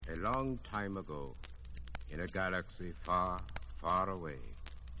A long time ago, in a galaxy far, far away,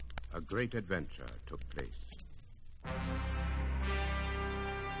 a great adventure took place.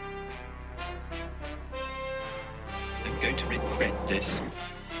 I'm going to regret this.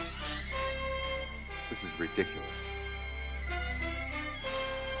 This is ridiculous.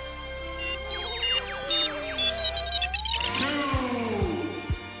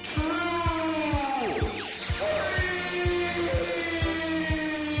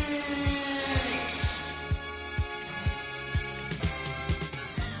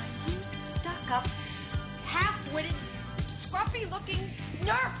 Half-witted, scruffy-looking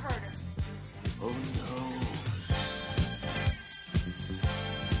nerf herder. Oh no.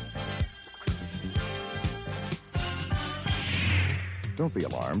 Don't be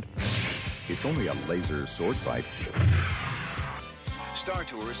alarmed. It's only a laser sword fight. Star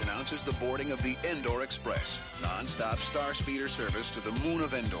Tours announces the boarding of the Endor Express, non-stop star speeder service to the moon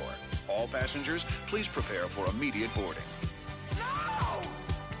of Endor. All passengers, please prepare for immediate boarding. No!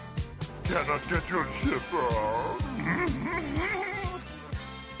 Cannot get your ship out.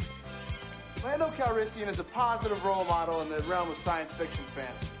 Lando Calrissian is a positive role model in the realm of science fiction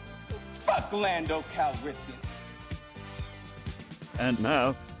fans. Fuck Lando Calrissian. And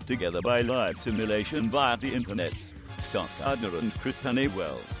now, together by live simulation via the internet, Scott Gardner and Chris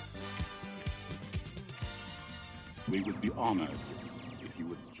Honeywell. We would be honored if you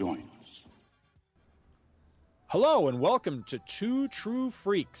would join us. Hello and welcome to Two True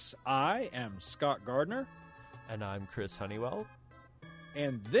Freaks. I am Scott Gardner. And I'm Chris Honeywell.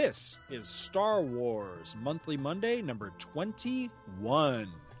 And this is Star Wars Monthly Monday number 21.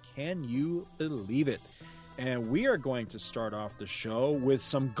 Can you believe it? And we are going to start off the show with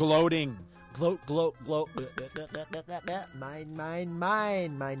some gloating. Gloat. Mine.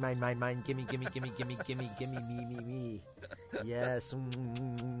 Gimme. Me. Yes.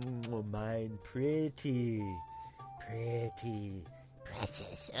 Mine. Pretty.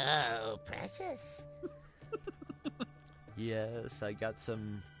 Precious. Oh, precious. Yes, I got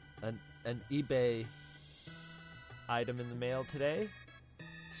an eBay item in the mail today.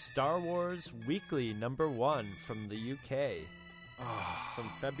 Star Wars Weekly #1 from the UK. From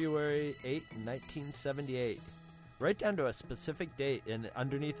February 8, 1978. Right down to a specific date, and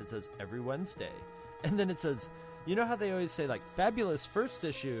underneath it says every Wednesday. And then it says, you know how they always say like fabulous first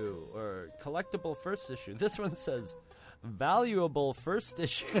issue or collectible first issue? This one says valuable first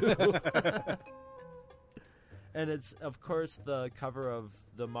issue. And it's, of course, the cover of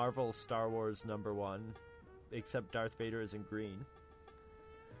the Marvel Star Wars #1, except Darth Vader is in green.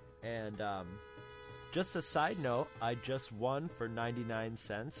 And just a side note, I just won for 99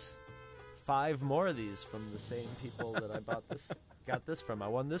 cents 5 more of these from the same people that I got this from. I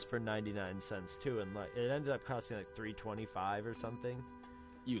won this for 99 cents too, and like it ended up costing like $3.25 or something.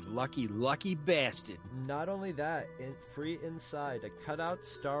 You lucky bastard. Not only that, free inside a cutout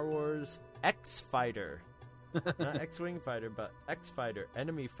Star Wars X-Fighter. Not X-Wing Fighter, but X-Fighter,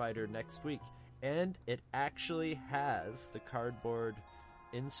 Enemy Fighter next week. And it actually has the cardboard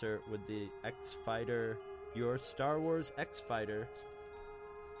insert with the X-Fighter, your Star Wars X-Fighter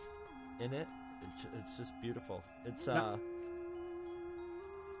in it. It's just beautiful. It's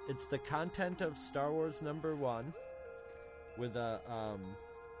it's the content of Star Wars #1 with a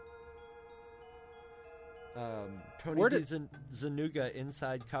Tony Zanuga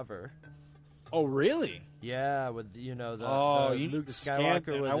inside cover. Oh, really? Yeah, with the you Luke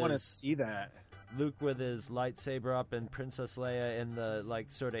Skywalker. I want to see that. Luke with his lightsaber up and Princess Leia in the like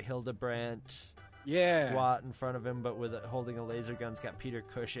sort of Hildebrandt squat in front of him, but with holding a laser gun. It's got Peter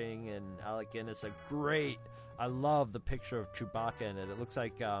Cushing and Alec Guinness. I love the picture of Chewbacca in it. It looks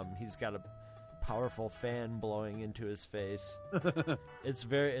like he's got a powerful fan blowing into his face. It's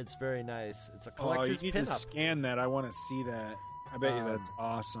very nice. It's a collector's pinup. You need to scan that. I want to see that. I bet you that's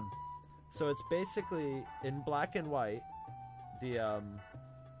awesome. So it's basically in black and white.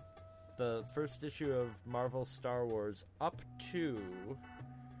 The first issue of Marvel Star Wars up to,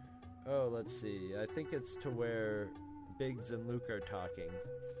 let's see, I think it's to where Biggs and Luke are talking.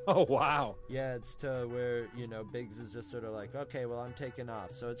 Oh, wow. Yeah, it's to where, Biggs is just sort of like, okay, well, I'm taking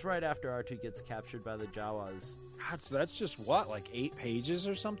off. So it's right after R2 gets captured by the Jawas. God, so that's just what, like 8 pages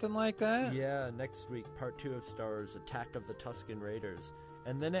or something like that? Yeah, next week, part 2 of Star Wars, Attack of the Tusken Raiders.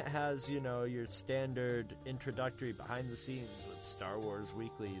 And then it has, your standard introductory behind the scenes with Star Wars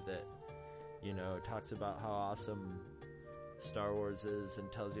Weekly that, talks about how awesome Star Wars is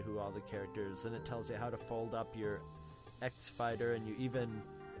and tells you who all the characters, and it tells you how to fold up your X-Fighter, and you even,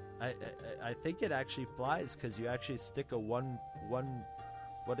 I think it actually flies because you actually stick a one,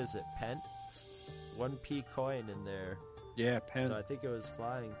 what is it, pence? 1p coin in there Yeah, Penn. So I think it was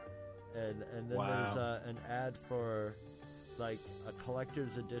flying. And then Wow. there's an ad for like a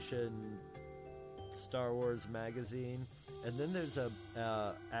collector's edition Star Wars magazine. And then there's a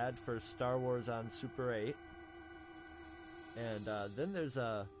ad for Star Wars on Super 8. And then there's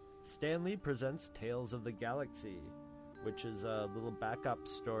a Stan Lee presents Tales of the Galaxy, which is a little backup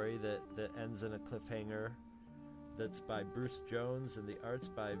story that ends in a cliffhanger. That's by Bruce Jones, and the art's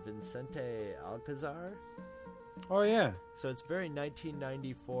by Vicente Alcazar. Oh, yeah. So it's very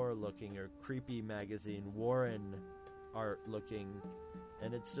 1994 looking, or creepy magazine, Warren art looking.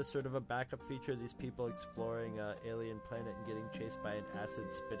 And it's just sort of a backup feature of these people exploring an alien planet and getting chased by an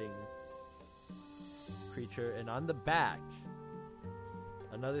acid-spitting creature. And on the back,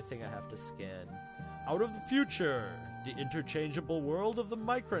 another thing I have to scan. Out of the future, the interchangeable world of the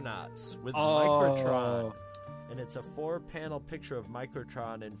Micronauts with Microtron. And it's a 4-panel picture of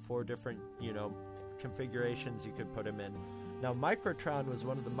Microtron in 4 different, configurations you could put him in. Now, Microtron was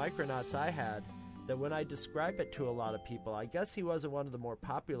one of the Micronauts I had that when I describe it to a lot of people, I guess he wasn't one of the more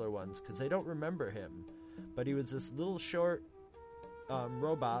popular ones because they don't remember him. But he was this little short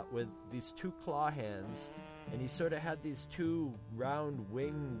robot with these 2 claw hands, and he sort of had these 2 round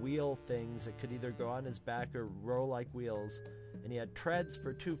wing wheel things that could either go on his back or roll like wheels, and he had treads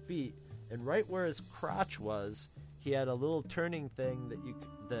for 2 feet, and right where his crotch was, he had a little turning thing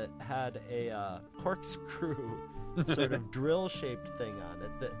that had a corkscrew sort of drill-shaped thing on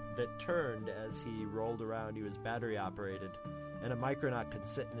it that turned as he rolled around. He was battery operated, and a Micronaut could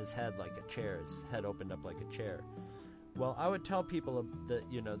sit in his head like a chair. His head opened up like a chair. Well, I would tell people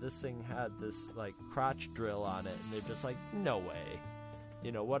that this thing had this like crotch drill on it, and they're just like, no way,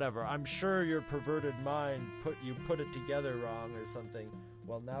 whatever. I'm sure your perverted mind put it together wrong or something.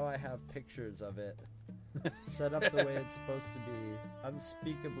 Well, now I have pictures of it set up the way it's supposed to be.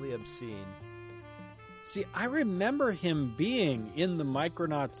 Unspeakably obscene. See, I remember him being in the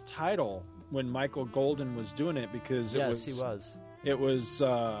Micronauts title when Michael Golden was doing it because he was. It was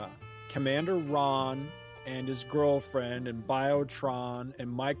Commander Ron and his girlfriend and Biotron and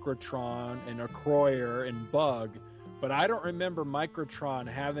Microtron and Acroyer and Bug, but I don't remember Microtron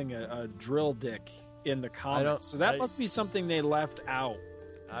having a drill dick in the comics. So that must be something they left out.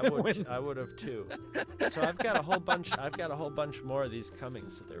 I would have too. So I've got a whole bunch more of these coming.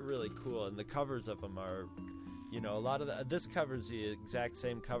 So they're really cool, and the covers of them are, a lot of this cover's the exact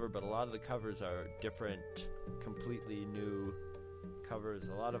same cover, but a lot of the covers are different, completely new covers.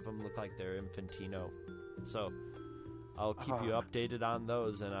 A lot of them look like they're Infantino. So I'll keep you updated on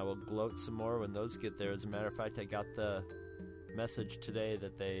those, and I will gloat some more when those get there. As a matter of fact, I got the message today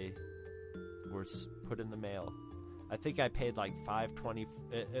that they were put in the mail. I think I paid like $5.20.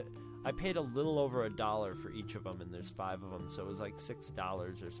 I paid a little over $1 for each of them, and there's 5 of them, so it was like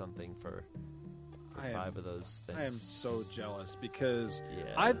 $6 or something for 5 of those things. I am so jealous because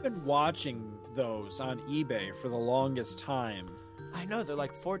I've been watching those on eBay for the longest time. I know, they're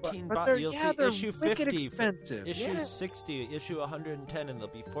like $14. You'll see issue 50, expensive. Issue 60, issue 110, and they'll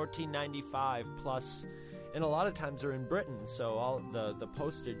be $14.95 plus. And a lot of times they're in Britain, so all the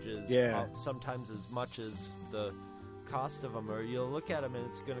postage is sometimes as much as the cost of them, or you'll look at them and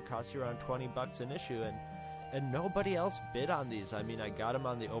it's going to cost you around $20 an issue, and nobody else bid on these. I mean, I got them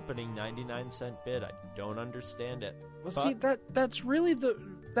on the opening 99-cent bid. I don't understand it. Well, see, that's really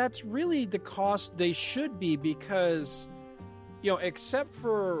the cost they should be, because except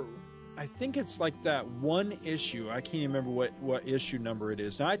for I think it's like that one issue. I can't remember what issue number it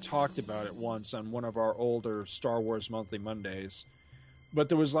is. Now, I talked about it once on one of our older Star Wars Monthly Mondays, but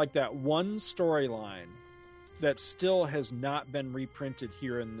there was like that one storyline that still has not been reprinted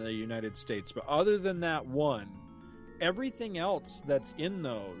here in the United States. But other than that one, everything else that's in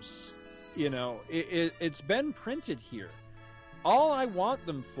those, it's been printed here. All I want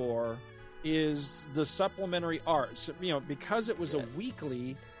them for is the supplementary art. So, because it was a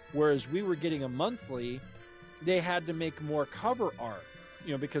weekly, whereas we were getting a monthly, they had to make more cover art,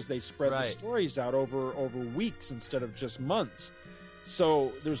 because they spread the stories out over weeks instead of just months.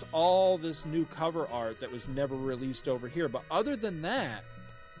 So there's all this new cover art that was never released over here. But other than that,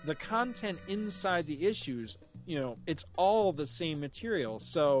 the content inside the issues, it's all the same material.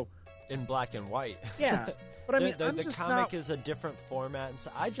 So in black and white. Yeah. But I mean, the comic is a different format. And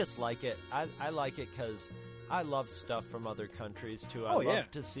so I just like it. I like it because I love stuff from other countries, too. I love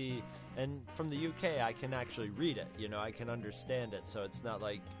to see... And from the UK, I can actually read it. I can understand it. So it's not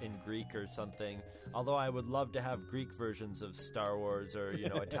like in Greek or something. Although I would love to have Greek versions of Star Wars, or,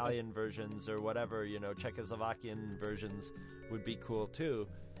 Italian versions or whatever, Czechoslovakian versions would be cool too.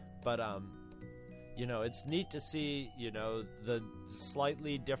 But, it's neat to see, the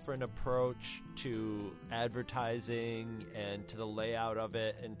slightly different approach to advertising and to the layout of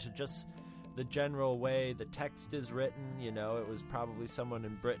it and to just the general way the text is written. It was probably someone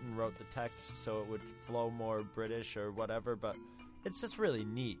in Britain wrote the text so it would flow more British or whatever, but it's just really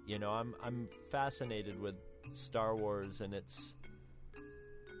neat. I'm fascinated with Star Wars and its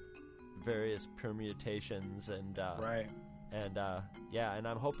various permutations and right. And and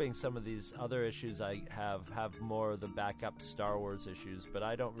I'm hoping some of these other issues I have more of the backup Star Wars issues, but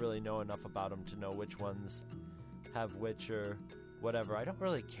I don't really know enough about them to know which ones have which or whatever. I don't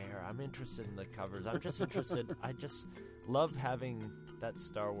really care. I'm interested in the covers. I'm just interested. I just love having that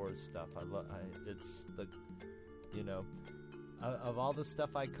Star Wars stuff. It's the, of all the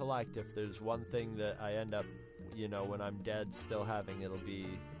stuff I collect, if there's one thing that I end up, when I'm dead still having, it'll be,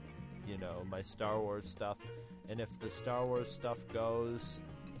 my Star Wars stuff. And if the Star Wars stuff goes,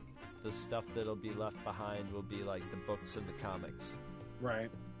 the stuff that'll be left behind will be like the books and the comics.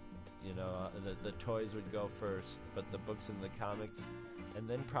 Right. The toys would go first, but the books and the comics, and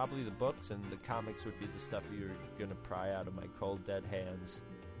then probably the books and the comics would be the stuff you're going to pry out of my cold, dead hands.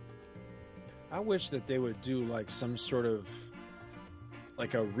 I wish that they would do like some sort of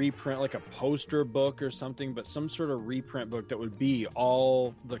like a reprint, like a poster book or something, but some sort of reprint book that would be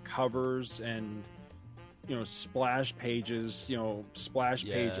all the covers and splash pages, splash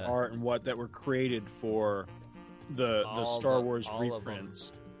page art and what that were created for the Star Wars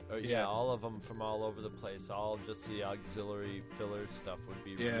reprints. All of them from all over the place. All just the auxiliary filler stuff would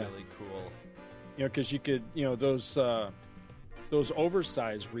be really cool. Because you could, those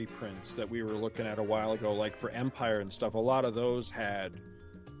oversized reprints that we were looking at a while ago, like for Empire and stuff, a lot of those had,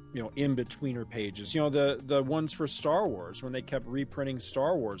 in-betweener pages. The ones for Star Wars, when they kept reprinting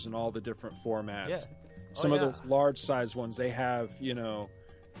Star Wars in all the different formats. Yeah. Some of those large size ones, they have,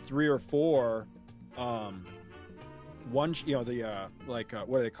 3 or 4, one, what do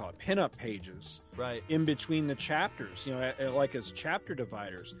they call it? Pinup pages. Right. In between the chapters, like as chapter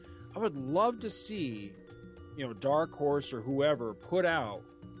dividers. I would love to see, Dark Horse or whoever put out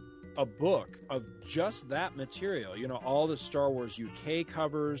a book of just that material. All the Star Wars UK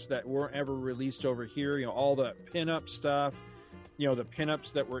covers that weren't ever released over here. All the pinup stuff. The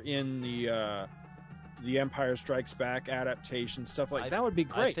pinups that were in the Empire Strikes Back adaptation, stuff like that would be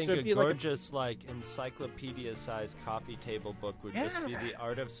great. I think a gorgeous, like encyclopedia-sized coffee table book would just be the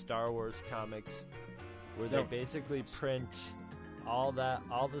Art of Star Wars comics, where they basically print all the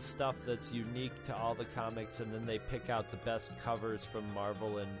stuff that's unique to all the comics, and then they pick out the best covers from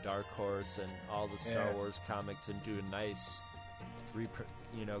Marvel and Dark Horse and all the Star Wars comics and do nice,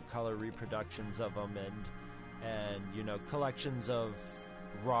 color reproductions of them and collections of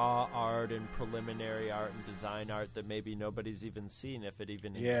raw art and preliminary art and design art that maybe nobody's even seen if it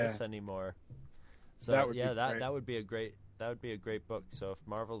even exists anymore. So that would be a great book. So if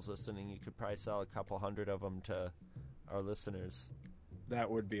Marvel's listening, you could probably sell a couple hundred of them to our listeners. That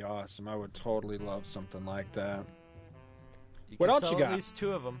would be awesome. I would totally love something like that. What else you got? At least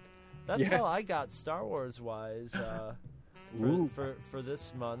 2 of them. That's all I got Star Wars wise for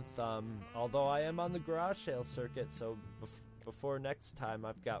this month. Although I am on the garage sale circuit, so before next time,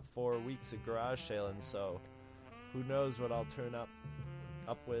 I've got 4 weeks of garage sailing, so who knows what I'll turn up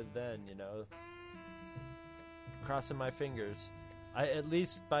with then, Crossing my fingers. At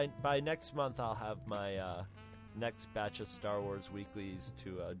least by next month, I'll have my next batch of Star Wars weeklies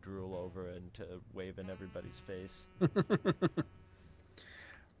to drool over and to wave in everybody's face.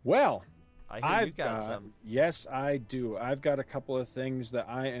 Well, I hear you got some. Yes, I do. I've got a couple of things that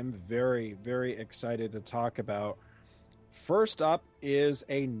I am very, very excited to talk about. First up is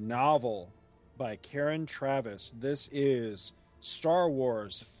a novel by Karen Traviss. This is Star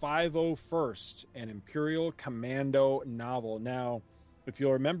Wars 501st, an Imperial Commando novel. Now, if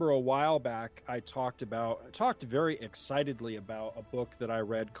you'll remember a while back, I talked very excitedly about a book that I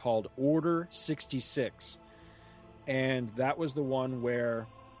read called Order 66. And that was the one where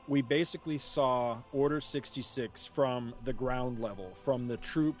we basically saw Order 66 from the ground level, from the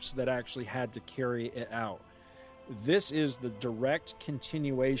troops that actually had to carry it out. This is the direct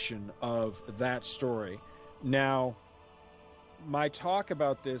continuation of that story. Now, my talk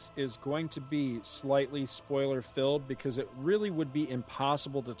about this is going to be slightly spoiler-filled because it really would be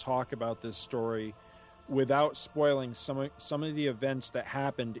impossible to talk about this story without spoiling some of the events that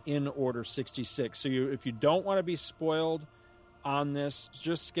happened in Order 66. So if you don't want to be spoiled on this,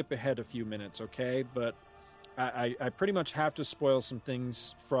 just skip ahead a few minutes, okay? But I pretty much have to spoil some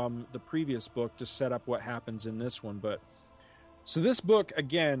things from the previous book to set up what happens in this one. But so this book,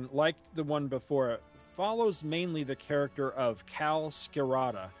 again, like the one before it, follows mainly the character of Cal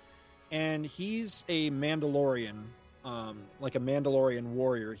Skirata. and he's a Mandalorian, like a Mandalorian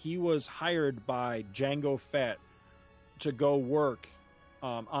warrior. He was hired by Jango Fett to go work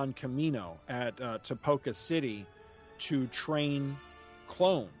on Kamino at Tapoka City to train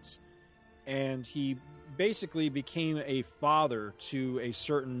clones. And he basically became a father to a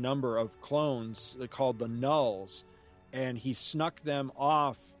certain number of clones called the Nulls. And he snuck them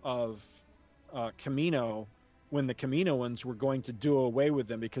off of Kamino when the Kaminoans were going to do away with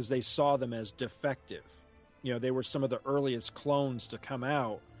them because they saw them as defective. You know, they were some of the earliest clones to come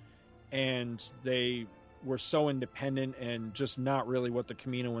out, and they were so independent and just not really what the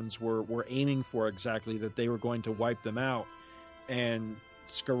Kaminoans were aiming for exactly, that they were going to wipe them out, and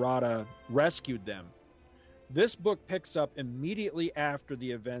Scarada rescued them. This book picks up immediately after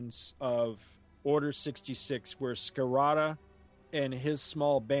the events of Order 66, where Scarada and his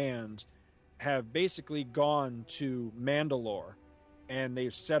small band have basically gone to Mandalore, and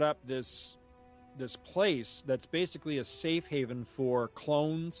they've set up this place that's basically a safe haven for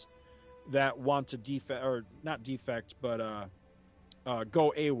clones that want to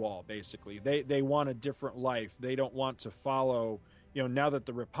go AWOL. Basically, they want a different life. They don't want to follow. You know, now that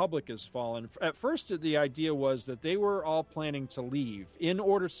the Republic has fallen. At first, the idea was that they were all planning to leave. In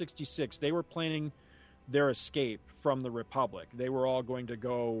Order 66, they were planning their escape from the Republic. They were all going to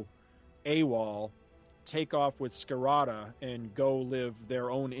go AWOL, take off with Scarada, and go live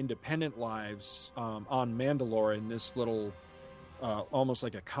their own independent lives on Mandalore in this little, almost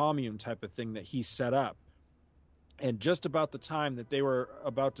like a commune type of thing that he set up. And just about the time that they were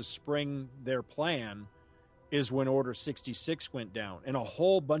about to spring their plan is when Order 66 went down, and a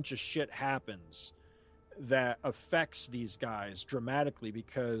whole bunch of shit happens that affects these guys dramatically,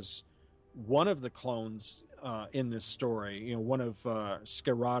 because one of the clones in this story, you know, one of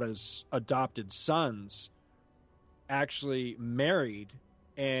Scarada's adopted sons, actually married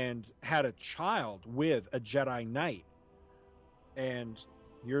and had a child with a Jedi Knight. And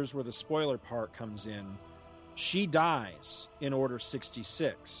here's where the spoiler part comes in. She dies in Order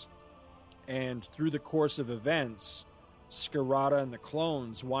 66. And through the course of events, Scarada and the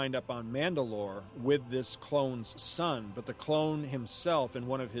clones wind up on Mandalore with this clone's son, but the clone himself and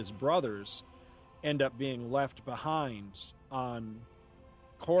one of his brothers end up being left behind on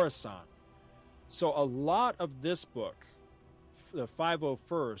Coruscant. So a lot of this book, the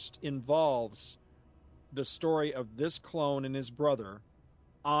 501st, involves the story of this clone and his brother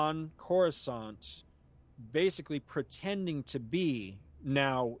on Coruscant, basically pretending to be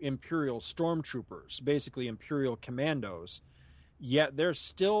now Imperial stormtroopers, basically Imperial commandos, yet they're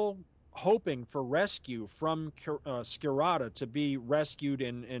still hoping for rescue from Scarada, to be rescued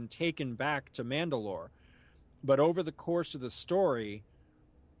and taken back to Mandalore. But over the course of the story,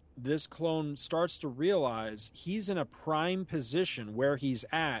 this clone starts to realize he's in a prime position where he's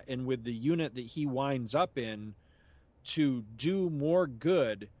at, and with the unit that he winds up in, to do more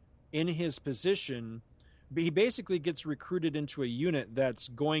good in his position. He basically gets recruited into a unit that's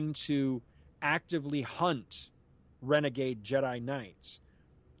going to actively hunt renegade Jedi Knights.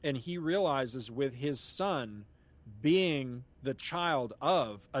 And he realizes, with his son being the child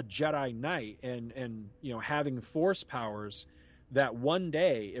of a Jedi Knight and you know, having force powers, that one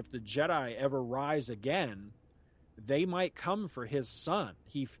day, if the Jedi ever rise again, they might come for his son.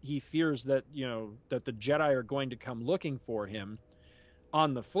 He fears that, you know, that the Jedi are going to come looking for him.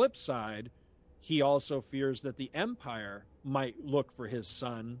 On the flip side, he also fears that the Empire might look for his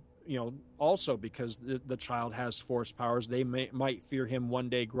son, you know, also because the child has force powers. They might fear him one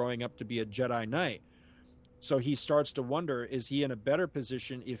day growing up to be a Jedi Knight. So he starts to wonder, is he in a better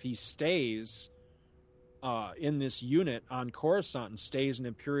position if he stays in this unit on Coruscant and stays an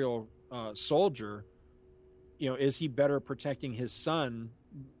Imperial soldier? You know, is he better protecting his son,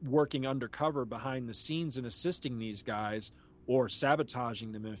 working undercover behind the scenes and assisting these guys, or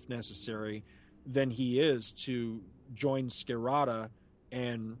sabotaging them if necessary, than he is to join Scarada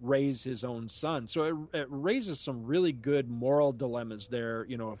and raise his own son? So it raises some really good moral dilemmas there,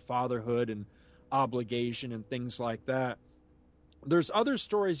 you know, of fatherhood and obligation and things like that. There's other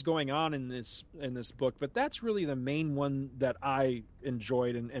stories going on in this book, but that's really the main one that I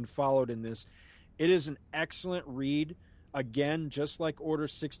enjoyed and followed in this. It is an excellent read. Again, just like Order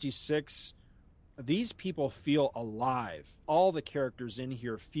 66, these people feel alive. All the characters in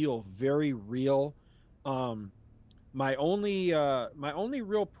here feel very real. My only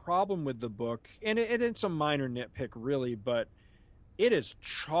real problem with the book, and it's a minor nitpick really, but it is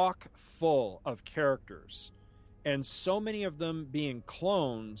chock full of characters, and so many of them being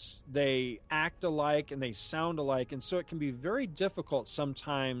clones, they act alike and they sound alike, and so it can be very difficult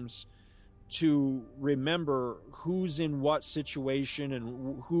sometimes to remember who's in what situation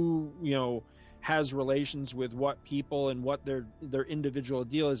and who, you know, has relations with what people and what their individual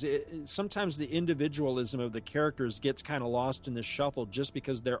deal is. Sometimes the individualism of the characters gets kind of lost in the shuffle just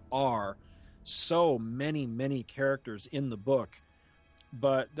because there are so many characters in the book.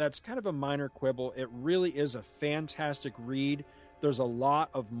 But that's kind of a minor quibble. It really is a fantastic read. There's a lot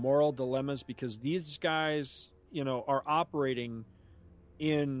of moral dilemmas because these guys, you know, are operating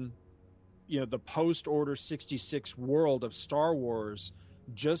in, you know, the post-Order 66 world of Star Wars,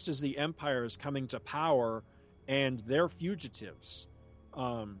 just as the Empire is coming to power, and they're fugitives.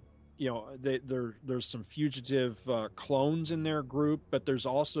 You know, there's some fugitive clones in their group, but there's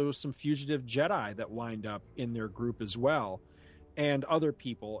also some fugitive Jedi that wind up in their group as well, and other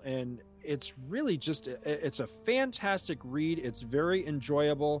people. And it's really just, it's a fantastic read. It's very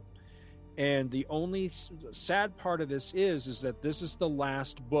enjoyable. And the only sad part of this is that this is the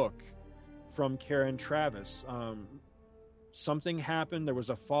last book from Karen Traviss. Something happened. There was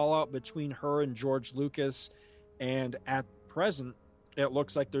a fallout between her and George Lucas, and at present, it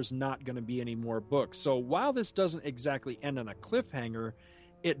looks like there's not going to be any more books. So while this doesn't exactly end on a cliffhanger,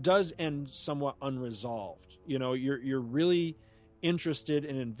 it does end somewhat unresolved. You know, you're really interested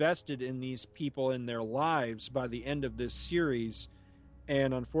and invested in these people and their lives by the end of this series,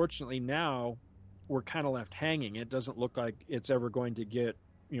 and unfortunately now we're kind of left hanging. It doesn't look like it's ever going to get,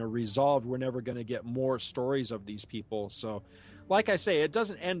 you know, resolved. We're never going to get more stories of these people. So like I say, it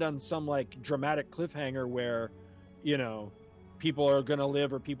doesn't end on some like dramatic cliffhanger where, you know, people are going to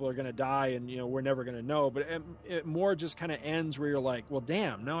live or people are going to die and, you know, we're never going to know. But it more just kind of ends where you're like, well,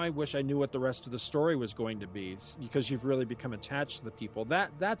 damn, now I wish I knew what the rest of the story was going to be, because you've really become attached to the people.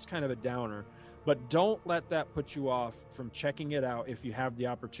 That's kind of a downer. But don't let that put you off from checking it out if you have the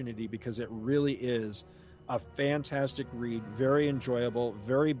opportunity, because it really is a fantastic read, very enjoyable,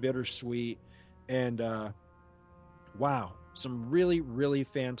 very bittersweet, and wow, some really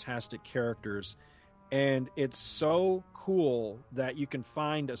fantastic characters. And it's so cool that you can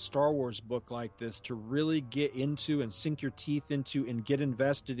find a Star Wars book like this to really get into and sink your teeth into and get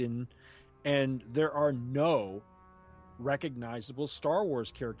invested in. And there are no recognizable Star Wars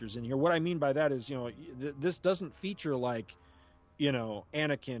characters in here. What I mean by that is, you know, this doesn't feature like, you know,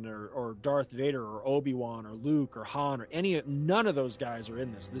 Anakin or Darth Vader or Obi-Wan or Luke or Han or none of those guys are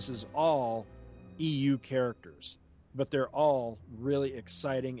in this. This is all EU characters, but they're all really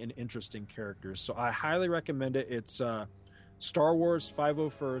exciting and interesting characters. So I highly recommend it. It's Star Wars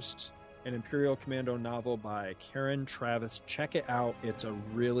 501st, an Imperial Commando novel by Karen Traviss. Check it out. It's a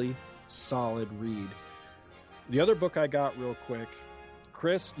really solid read. The other book I got real quick,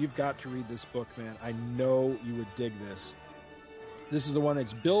 Chris, you've got to read this book, man. I know you would dig this. This is the one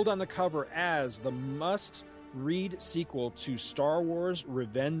that's billed on the cover as the must-read sequel to Star Wars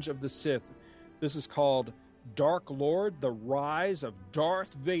Revenge of the Sith. This is called Dark Lord, The Rise of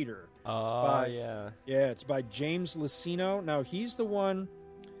Darth Vader. Yeah, it's by James Luceno. Now, he's the one,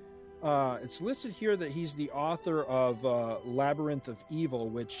 it's listed here that he's the author of Labyrinth of Evil,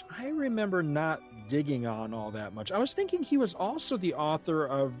 which I remember not digging on all that much. I was thinking he was also the author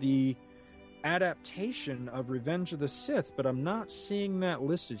of the adaptation of Revenge of the Sith, but I'm not seeing that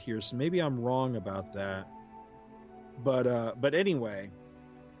listed here, so maybe I'm wrong about that. But anyway,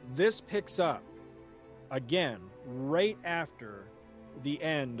 this picks up again right after the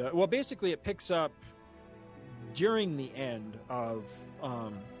end. Well, basically it picks up during the end of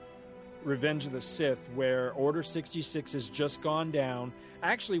Revenge of the Sith, where Order 66 has just gone down.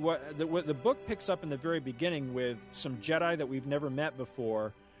 Actually, what the book picks up in the very beginning with some Jedi that we've never met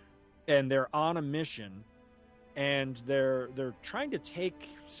before, and they're on a mission, and they're trying to take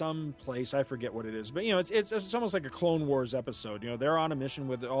some place. I forget what it is, but you know, it's almost like a Clone Wars episode. You know, they're on a mission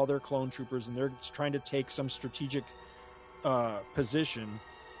with all their clone troopers, and they're trying to take some strategic position,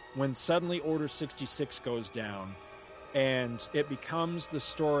 when suddenly Order 66 goes down, and it becomes the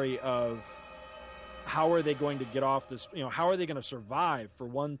story of how are they going to get off this. You know, how are they going to survive? For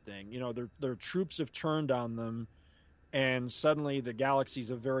one thing, you know, their troops have turned on them, and suddenly the galaxy's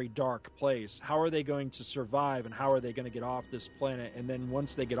a very dark place. How are they going to survive, and how are they going to get off this planet? And then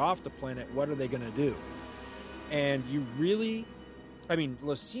once they get off the planet, what are they going to do? And you really, I mean,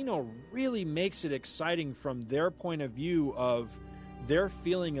 Luceno really makes it exciting from their point of view of their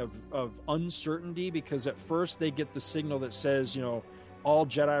feeling of uncertainty, because at first they get the signal that says, you know, all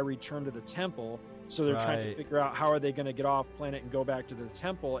Jedi return to the temple. So they're trying to figure out how are they going to get off planet and go back to the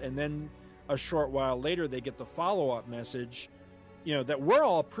temple. And then a short while later, they get the follow-up message, you know, that we're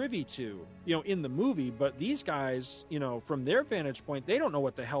all privy to, you know, in the movie. But these guys, you know, from their vantage point, they don't know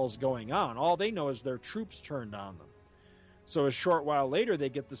what the hell's going on. All they know is their troops turned on them. So a short while later, they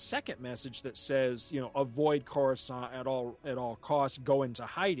get the second message that says, avoid Coruscant at all costs, go into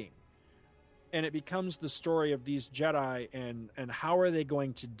hiding. And it becomes the story of these Jedi and how are they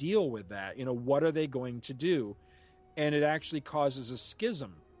going to deal with that? What are they going to do? And it actually causes a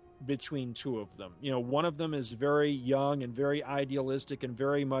schism between two of them. One of them is very young and very idealistic and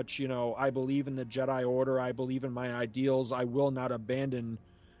very much, I believe in the Jedi Order. I believe in my ideals. I will not abandon,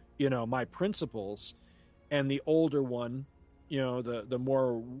 my principles. And the older one, the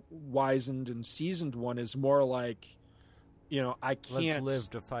more wizened and seasoned one is more like, I can't... Let's live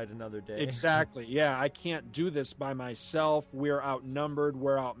to fight another day. Exactly. Yeah, I can't do this by myself. We're outnumbered.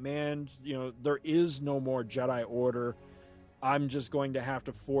 We're outmanned. There is no more Jedi Order. I'm just going to have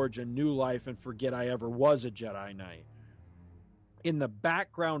to forge a new life and forget I ever was a Jedi Knight. In the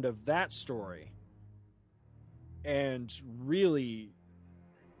background of that story, and really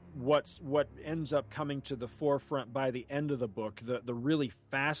what ends up coming to the forefront by the end of the book, the really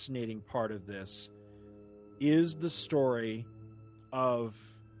fascinating part of this, is the story of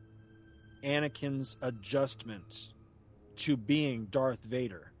Anakin's adjustment to being Darth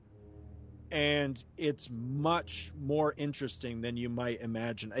Vader. And it's much more interesting than you might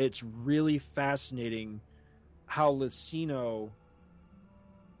imagine. It's really fascinating how Luceno,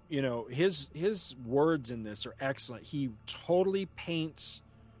 his words in this are excellent. He totally paints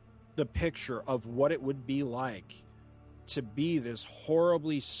the picture of what it would be like to be this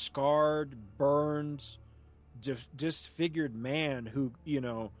horribly scarred, burned, disfigured man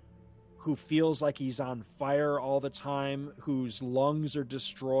who feels like he's on fire all the time, whose lungs are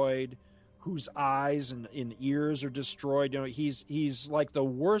destroyed, whose eyes and ears are destroyed. He's like the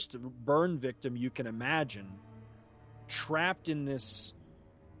worst burn victim you can imagine, trapped in this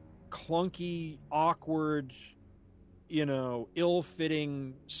clunky, awkward,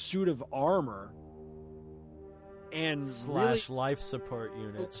 ill-fitting suit of armor. And / life support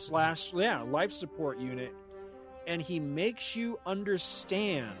unit. Life support unit. And he makes you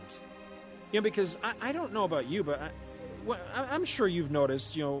understand, because I don't know about you, but I'm sure you've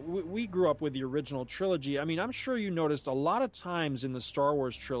noticed, we grew up with the original trilogy. I mean, I'm sure you noticed a lot of times in the Star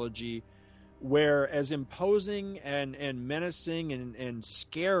Wars trilogy where, as imposing and menacing and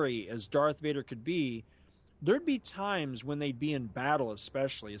scary as Darth Vader could be, there'd be times when they'd be in battle,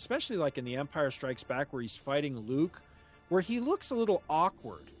 especially like in The Empire Strikes Back, where he's fighting Luke, where he looks a little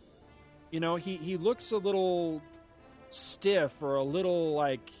awkward. He looks a little stiff, or a little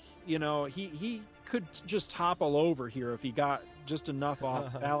like, he could just topple over here if he got just enough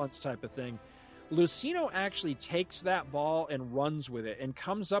off balance type of thing. Luceno actually takes that ball and runs with it and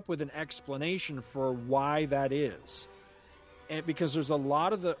comes up with an explanation for why that is. And because there's a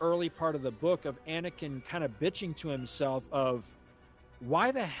lot of the early part of the book of Anakin kind of bitching to himself of,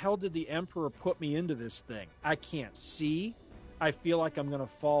 why the hell did the Emperor put me into this thing? I can't see. I feel like I'm going to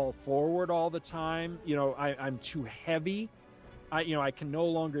fall forward all the time. I'm too heavy. I can no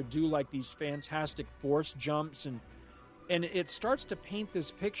longer do like these fantastic force jumps, and it starts to paint this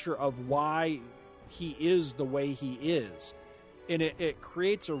picture of why he is the way he is. And it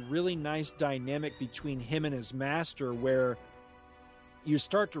creates a really nice dynamic between him and his master, where you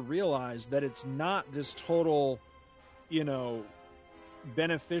start to realize that it's not this total,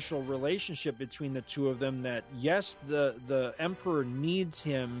 beneficial relationship between the two of them. That yes, the Emperor needs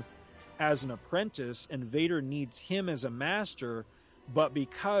him as an apprentice and Vader needs him as a master, but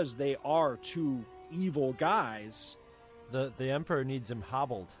because they are two evil guys, the Emperor needs him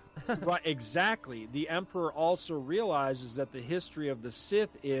hobbled. Right, exactly. The Emperor also realizes that the history of the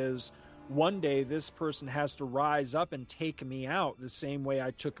Sith is, one day this person has to rise up and take me out the same way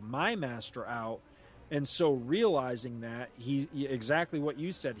I took my master out. And so realizing that, he exactly what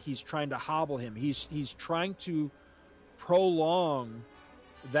you said, he's trying to hobble him. He's trying to prolong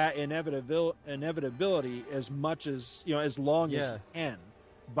that inevitability as much as, as long as he can,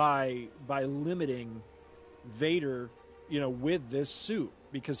 by limiting Vader, with this suit,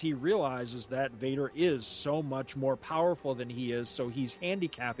 because he realizes that Vader is so much more powerful than he is, so he's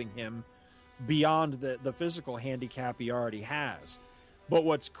handicapping him beyond the physical handicap he already has. But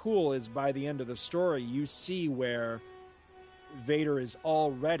what's cool is by the end of the story, you see where Vader is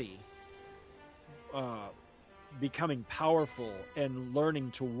already becoming powerful and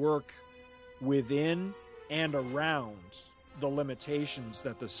learning to work within and around the limitations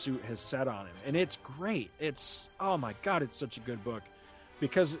that the suit has set on him. And it's great. It's, oh my God, it's such a good book.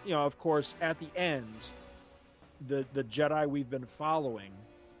 Because, of course, at the end, the Jedi we've been following,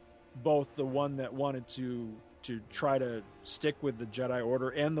 both the one that wanted to try to stick with the Jedi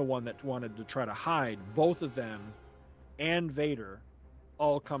Order and the one that wanted to try to hide, both of them and Vader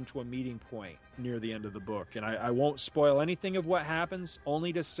all come to a meeting point near the end of the book. And I won't spoil anything of what happens,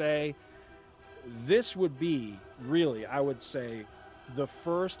 only to say this would be really, I would say, the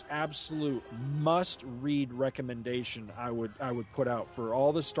first absolute must-read recommendation I would put out for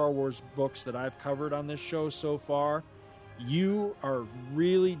all the Star Wars books that I've covered on this show so far. You are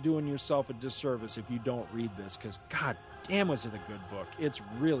really doing yourself a disservice if you don't read this, because god damn was it a good book. It's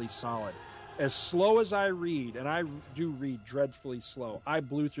really solid. As slow as I read, and I do read dreadfully slow, I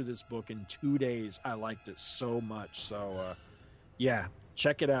blew through this book in 2 days. I liked it so much. So yeah,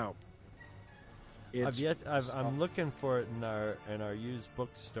 check it out. I'm looking for it in our used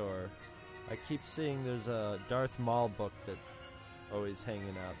bookstore. I keep seeing there's a Darth Maul book that always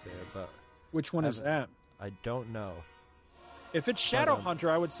hanging out there, but which one is that? I don't know. If it's Shadowhunter,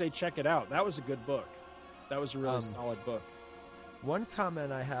 I would say check it out. That was a good book. That was a really solid book. One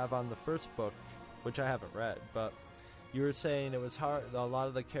comment I have on the first book, which I haven't read, but you were saying it was hard. A lot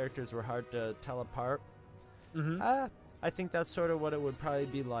of the characters were hard to tell apart. Mm-hmm. I think that's sort of what it would probably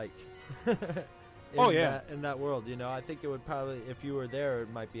be like. In that world, you know, I think it would probably, if you were there,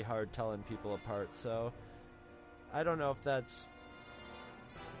 it might be hard telling people apart. So, I don't know if that's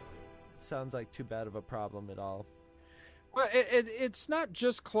sounds like too bad of a problem at all. Well, it's not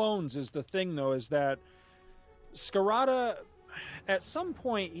just clones is the thing, though, is that Scarada, at some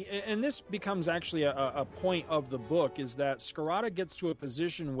point, and this becomes actually a point of the book, is that Scarada gets to a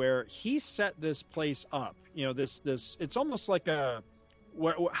position where he set this place up. You know, this it's almost like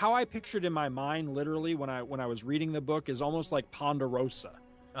how I pictured in my mind, literally, when I was reading the book, is almost like Ponderosa.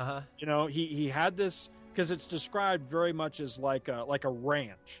 Uh-huh. You know, he had this, because it's described very much as like a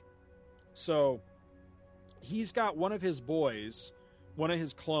ranch. So he's got one of his boys, one of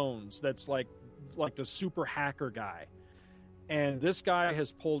his clones, that's like the super hacker guy. And this guy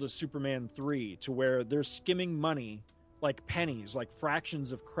has pulled a Superman 3 to where they're skimming money like pennies, like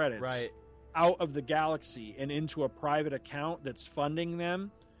fractions of credits. Right. Out of the galaxy and into a private account that's funding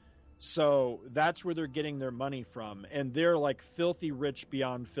them. So that's where they're getting their money from. And they're like filthy rich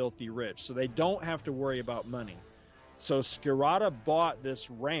beyond filthy rich. So they don't have to worry about money. So Scarada bought this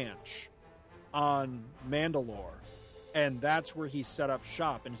ranch on Mandalore. And that's where he set up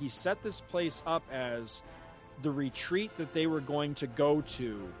shop. And he set this place up as the retreat that they were going to go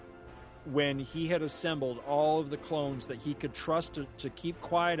to when he had assembled all of the clones that he could trust to keep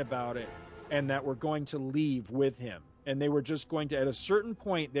quiet about it, and that were going to leave with him. And they were just going to, at a certain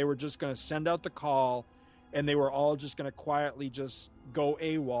point, they were just going to send out the call, and they were all just going to quietly just go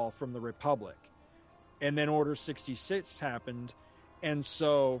AWOL from the Republic. And then Order 66 happened. And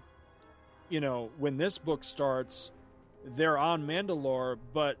so, you know, when this book starts, they're on Mandalore,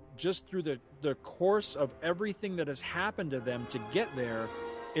 but just through the course of everything that has happened to them to get there,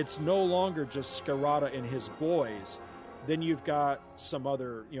 it's no longer just Scarada and his boys. Then you've got some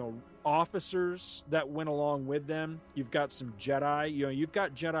other, you know, officers that went along with them. You've got some Jedi. You know, you've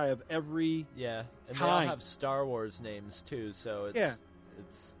got Jedi of every and kind. they all have Star Wars names too. So it's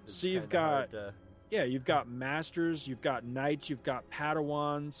so you've got you've got masters, you've got knights, you've got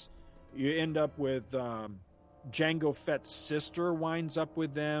Padawans. You end up with Jango Fett's sister winds up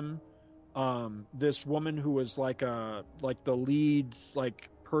with them. This woman who was like the lead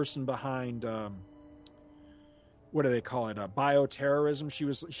person behind. What do they call it? Bioterrorism.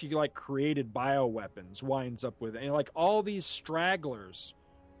 She like created bioweapons, winds up with it. And like all these stragglers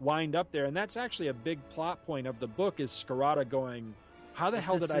wind up there. And that's actually a big plot point of the book, is Scarada going, how the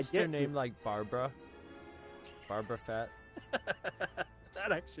hell did I get name like Barbara? Barbara Fett?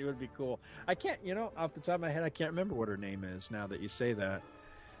 That actually would be cool. I can't, you know, off the top of my head, I can't remember what her name is now that you say that.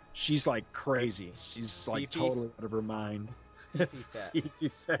 She's like crazy. She's like Fifi? Totally out of her mind. Fifi Fett. Fifi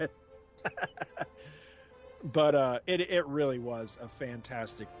Fett. But it really was a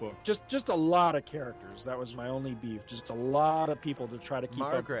fantastic book. Just a lot of characters. That was my only beef. Just a lot of people to try to keep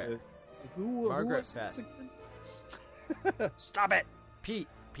Margaret. up with. Who Margaret was this Fett. again? Stop it. Pete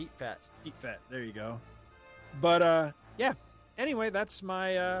Fett. Pete Fett. There you go. But yeah. Anyway, that's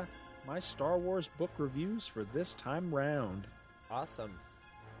my my Star Wars book reviews for this time round. Awesome.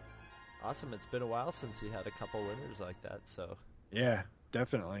 It's been a while since you had a couple winners like that. So yeah,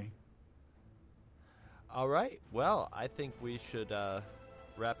 definitely. All right. Well, I think we should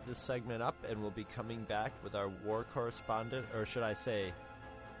wrap this segment up, and we'll be coming back with our war correspondent, or should I say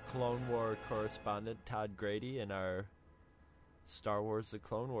Clone War correspondent, Todd Grady, in our Star Wars The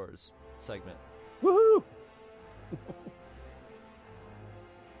Clone Wars segment. Woohoo!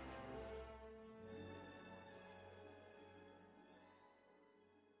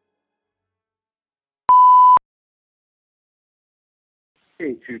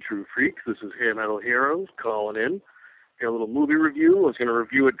 Hey, Two True Freaks, this is Hair Metal Heroes calling in. a little movie review. I was going to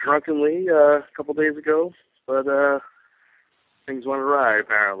review it drunkenly a couple days ago, but things went awry,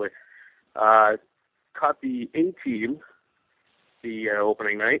 apparently. Caught the A-Team the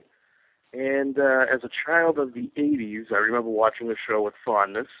opening night, and as a child of the 80s, I remember watching the show with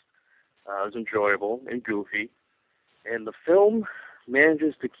fondness. It was enjoyable and goofy, and the film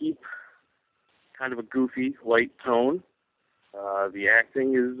manages to keep kind of a goofy, light tone. The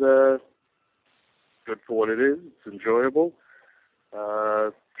acting is good for what it is. It's enjoyable.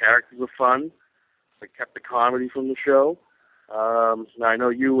 Characters are fun. They kept the comedy from the show. Now I know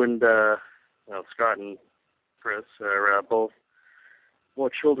you and Scott and Chris are both more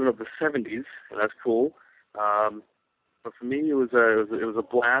children of the '70s, and that's cool. But for me, it was a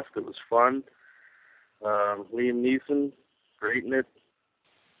blast. It was fun. Liam Neeson, great in it.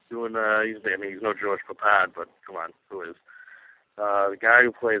 Doing he's no George Papad, but come on, who is? The guy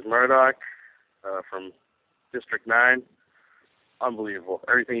who plays Murdoch from District 9, unbelievable.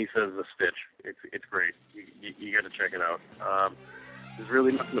 Everything he says is a stitch. It's great. You got to check it out. There's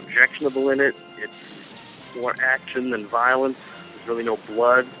really nothing objectionable in it. It's more action than violence. There's really no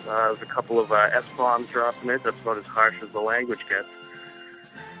blood. There's a couple of S-bombs dropped in it. That's about as harsh as the language gets.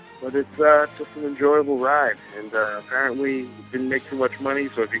 But it's just an enjoyable ride. And apparently it didn't make too much money,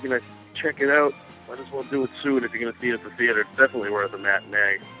 so if you're going to check it out, might as well do it soon if you're going to see it at the theater. It's definitely worth a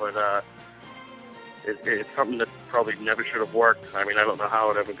matinee. But it's something that probably never should have worked. I mean, I don't know how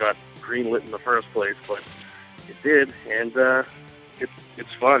it ever got greenlit in the first place, but it did. And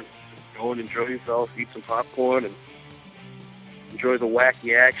it's fun. Go and enjoy yourself, eat some popcorn, and enjoy the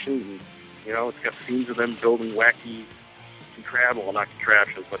wacky action. And, it's got scenes of them building wacky not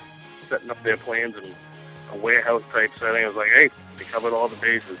contraptions, but setting up their plans in a warehouse-type setting. I was like, hey, they covered all the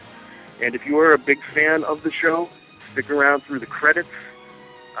bases. And if you are a big fan of the show, stick around through the credits,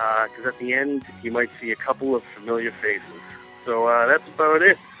 because at the end, you might see a couple of familiar faces. So that's about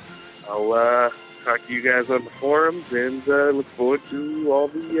it. I'll talk to you guys on the forums, and look forward to all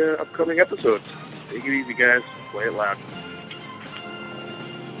the upcoming episodes. Take it easy, guys. Play it loud.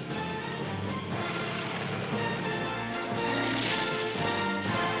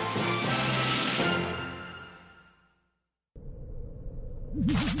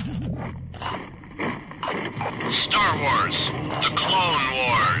 Star Wars, The Clone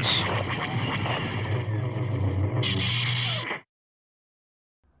Wars.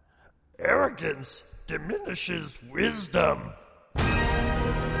 Arrogance diminishes wisdom.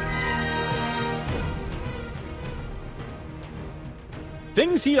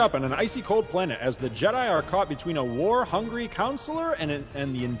 Things heat up on an icy cold planet as the Jedi are caught between a war-hungry counselor and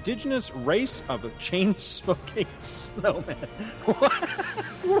the indigenous race of chain-smoking snowmen.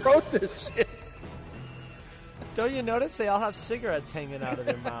 Who wrote this shit? Don't you notice they all have cigarettes hanging out of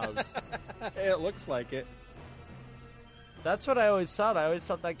their mouths? It looks like it. That's what I always thought. I always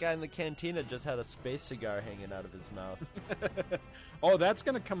thought that guy in the cantina just had a space cigar hanging out of his mouth. Oh, that's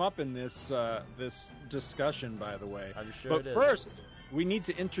going to come up in this discussion, by the way. I'm sure But first, we need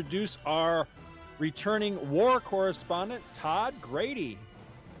to introduce our returning war correspondent, Todd Grady.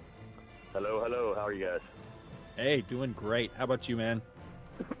 Hello. How are you guys? Hey, doing great. How about you, man?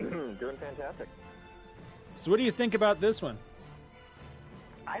 Doing fantastic. So what do you think about this one?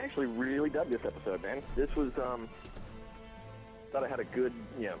 I actually really dug this episode, man. This was, thought it had a good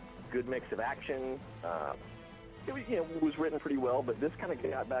mix of action. It was written pretty well, but this kind of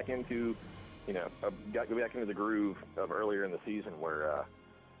got back into, got back into the groove of earlier in the season where,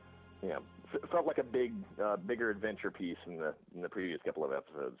 felt like a bigger adventure piece in the previous couple of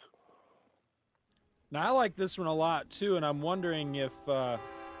episodes. Now, I like this one a lot, too, and I'm wondering if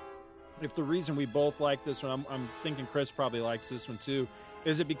the reason we both like this one, I'm thinking Chris probably likes this one, too,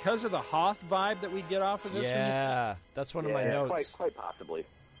 is it because of the Hoth vibe that we get off of this one? Yeah, that's one of my notes. Quite possibly.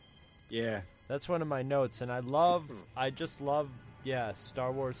 Yeah. That's one of my notes, and I just love,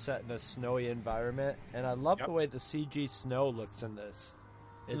 Star Wars set in a snowy environment, and I love the way the CG snow looks in this.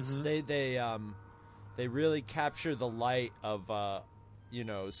 It's they really capture the light of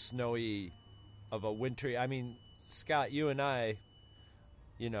snowy, of a wintry. I mean, Scott, you and I,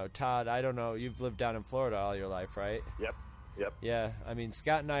 Todd, I don't know, you've lived down in Florida all your life, right? Yep. Yeah, I mean,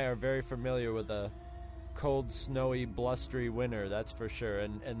 Scott and I are very familiar with a cold, snowy, blustery winter, that's for sure.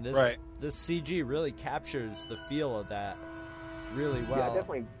 And this CG really captures the feel of that really well. Yeah,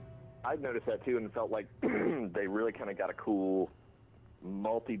 definitely. I've noticed that too, and felt like they really kind of got a cool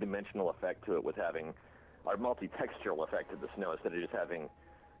multi-dimensional effect to it with having, or multi-textural effect to the snow instead of just having,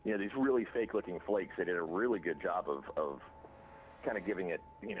 these really fake-looking flakes. They did a really good job of kind of giving it,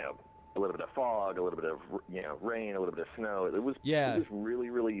 a little bit of fog, a little bit of rain, a little bit of snow. It was really,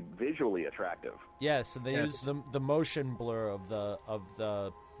 really visually attractive. Yes, and they use the motion blur of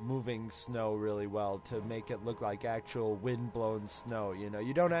the moving snow really well to make it look like actual wind-blown snow.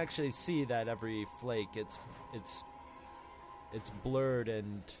 You don't actually see that every flake. It's blurred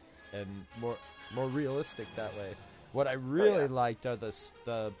and more realistic that way. What I really liked are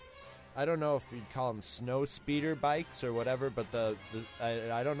the I don't know if you'd call them snow speeder bikes or whatever, but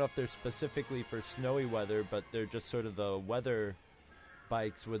I don't know if they're specifically for snowy weather, but they're just sort of the weather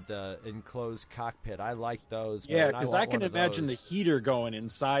bikes with the enclosed cockpit. I like those. Yeah, because I can imagine the heater going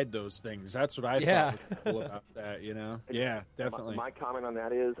inside those things. That's what I thought was cool about that, Yeah, definitely. My comment on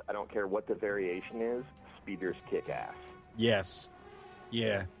that is, I don't care what the variation is, speeders kick ass. Yes.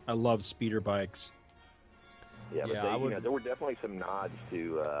 Yeah, I love speeder bikes. Yeah, but there were definitely some nods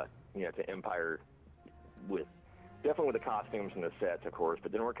to to Empire definitely with the costumes and the sets, of course,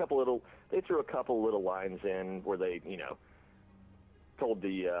 but there were they threw a couple little lines in where they, told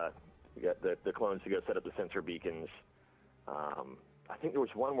the clones to go set up the sensor beacons. I think there was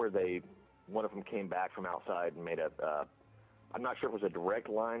one where one of them came back from outside and made I'm not sure if it was a direct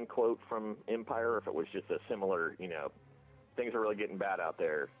line quote from Empire or if it was just a similar, things are really getting bad out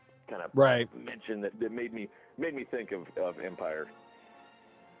there kind of mention that made me think of Empire.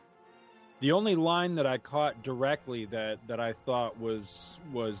 The only line that I caught directly that I thought was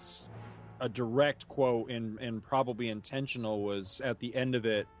a direct quote and probably intentional was at the end of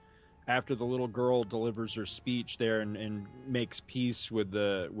it, after the little girl delivers her speech there and makes peace with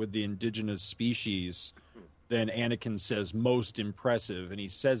the indigenous species. Then Anakin says, "Most impressive," and he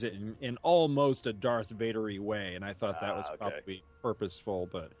says it in almost a Darth Vader-y way, and I thought that was probably purposeful.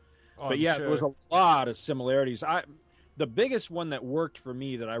 But yeah, there was a lot of similarities. The biggest one that worked for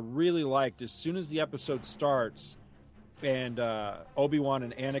me that I really liked, as soon as the episode starts and Obi-Wan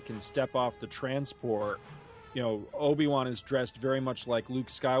and Anakin step off the transport, Obi-Wan is dressed very much like Luke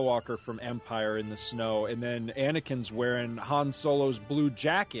Skywalker from Empire in the snow, and then Anakin's wearing Han Solo's blue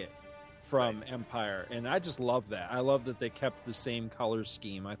jacket from Empire, and I just love that. I love that they kept the same color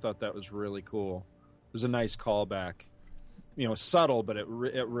scheme. I thought that was really cool. It was a nice callback. Subtle, but it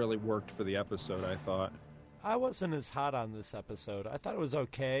really worked for the episode, I thought. I wasn't as hot on this episode. I thought it was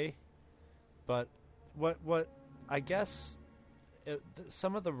okay, but what I guess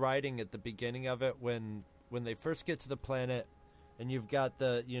some of the writing at the beginning of it, when they first get to the planet, and you've got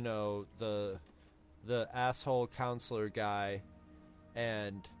the asshole counselor guy,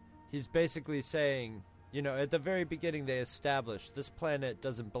 and he's basically saying, at the very beginning they established this planet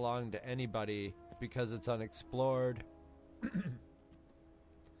doesn't belong to anybody because it's unexplored,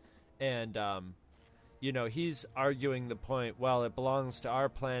 and he's arguing the point, well, it belongs to our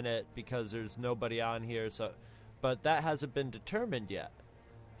planet because there's nobody on here, but that hasn't been determined yet.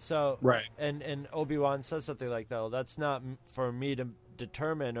 So, and Obi-Wan says something like, "Oh, that's not for me to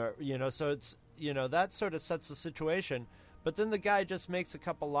determine," or, so it's, that sort of sets the situation. But then the guy just makes a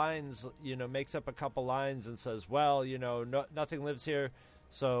couple lines, makes up a couple lines and says, well, nothing lives here,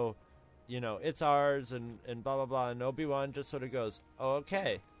 so, it's ours, and blah, blah, blah. And Obi-Wan just sort of goes, oh,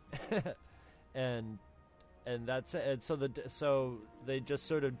 okay. and that's it. And so they just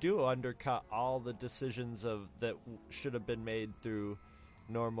sort of do undercut all the decisions that should have been made through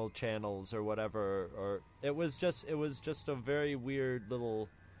normal channels or whatever. Or it was just a very weird little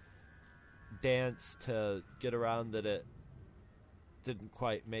dance to get around that it didn't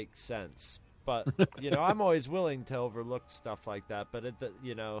quite make sense. But I'm always willing to overlook stuff like that. But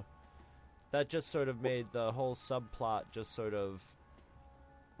that just sort of made the whole subplot just sort of.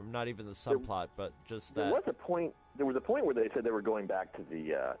 Not even the subplot, but just that. There was a point where they said they were going back to the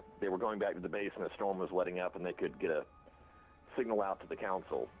base, and the storm was letting up, and they could get a signal out to the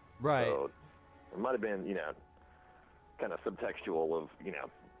council. Right. So it might have been, kind of subtextual of,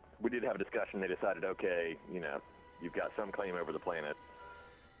 we did have a discussion. They decided, okay, you've got some claim over the planet.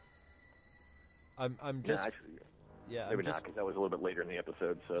 I'm just. Maybe not, because that was a little bit later in the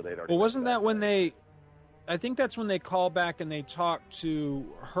episode, so they'd already. Well, wasn't that when they? I think that's when they call back and they talk to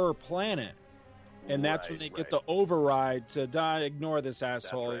her planet, and that's when they get the override to ignore this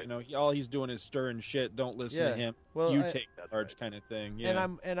asshole. All he's doing is stirring shit. Don't listen to him. Well, you take charge, kind of thing. Yeah.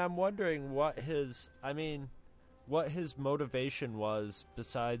 And I'm wondering what his motivation was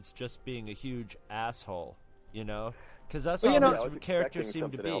besides just being a huge asshole. Because that's all his character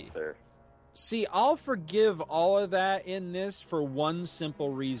seemed to be. See, I'll forgive all of that in this for one simple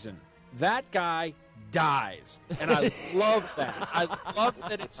reason: that guy dies, and I love that. I love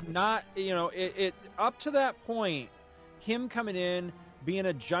that it's not, it up to that point, him coming in, being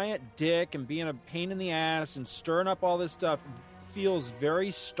a giant dick and being a pain in the ass and stirring up all this stuff, feels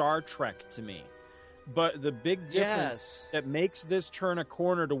very Star Trek to me. But the big difference that makes this turn a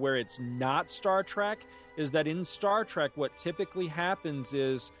corner to where it's not Star Trek is that in Star Trek, what typically happens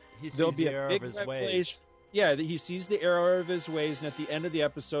is there'll be a big revelation. Yeah, he sees the error of his ways, and at the end of the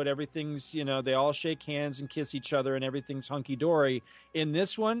episode, everything's, they all shake hands and kiss each other, and everything's hunky-dory. In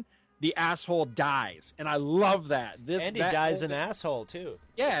this one, the asshole dies, and I love that. And he dies an asshole, too.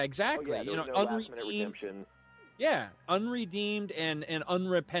 Yeah, exactly. Oh, yeah, no last-minute redemption. Yeah, unredeemed and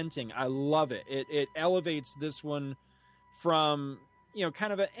unrepenting. I love it. It elevates this one from,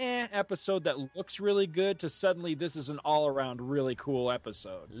 kind of an episode that looks really good to suddenly this is an all-around really cool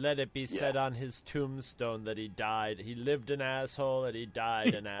episode. Let it be said on his tombstone that he died. He lived an asshole and he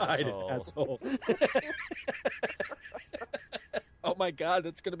died an asshole. Oh my God,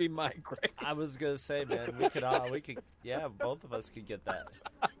 that's going to be my grade. I was going to say, man, both of us could get that.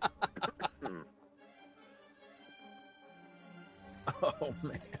 Oh,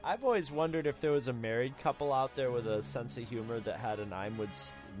 man. I've always wondered if there was a married couple out there with a sense of humor that had an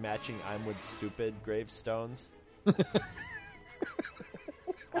matching Imwood stupid gravestones.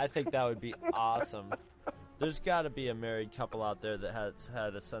 I think that would be awesome. There's got to be a married couple out there that has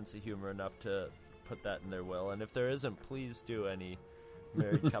had a sense of humor enough to put that in their will. And if there isn't, please do, any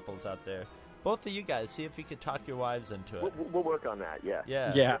married couples out there. Both of you guys, see if you could talk your wives into it. We'll work on that, yeah.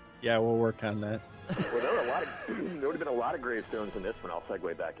 Yeah, we'll work on that. Well, there would have been a lot of gravestones in this one. I'll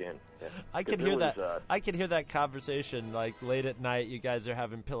segue back in. Yeah. I can hear that. I can hear that conversation, like, late at night. You guys are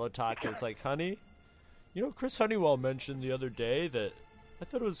having pillow talk, and it's like, honey, Chris Honeywell mentioned the other day that I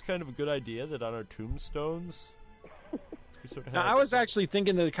thought it was kind of a good idea that on our tombstones... Now, I was actually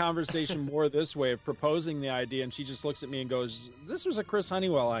thinking the conversation more this way of proposing the idea, and she just looks at me and goes, "This was a Chris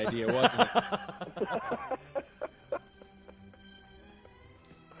Honeywell idea, wasn't it?"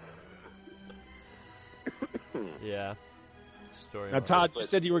 Yeah. Story. Now, Todd, you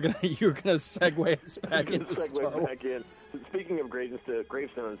said you were gonna segue us back into Star Wars. Back in. Speaking of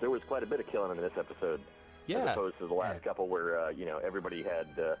gravestones, there was quite a bit of killing in this episode. Yeah. As opposed to the last couple where everybody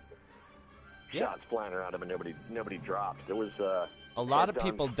had. Shots flying around him and nobody dropped. There was a lot of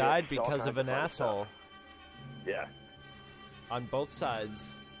people died because of an asshole. Yeah, on both sides.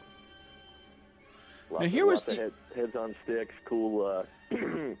 Now here was the heads on sticks, cool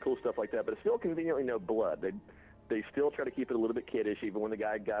stuff like that. But it's still conveniently no blood. They still try to keep it a little bit kiddish, even when the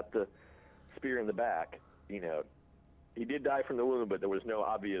guy got the spear in the back. He did die from the wound, but there was no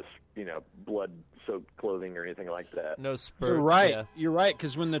obvious, blood-soaked clothing or anything like that. No spurts. You're right. Yeah. You're right,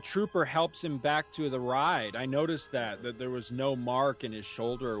 because when the trooper helps him back to the ride, I noticed that there was no mark in his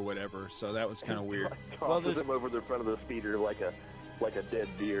shoulder or whatever, so that was kind of weird. Tosses him over the front of the speeder like a dead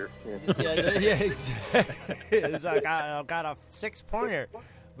deer. Yeah, exactly. It's like, I got a 6-pointer,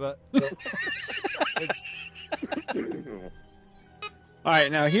 but it's... All right,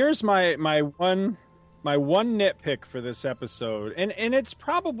 now here's my one nitpick for this episode, and it's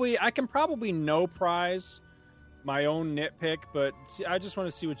probably, I can probably no prize my own nitpick, but I just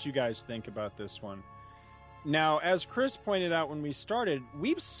want to see what you guys think about this one. Now, as Chris pointed out when we started,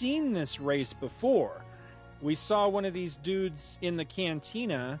 we've seen this race before. We saw one of these dudes in the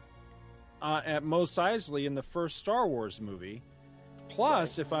cantina at Mos Eisley in the first Star Wars movie.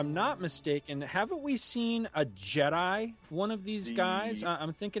 Plus, if I'm not mistaken, haven't we seen a Jedi, one of these guys?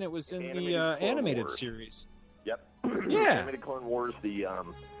 I'm thinking it was in the animated series. Yep. Yeah. Animated Clone Wars, the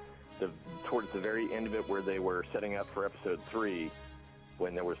towards the very end of it where they were setting up for Episode 3,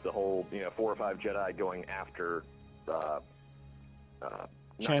 when there was the whole, 4 or 5 Jedi going after...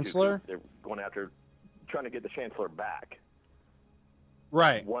 Chancellor? They're going after... trying to get the Chancellor back.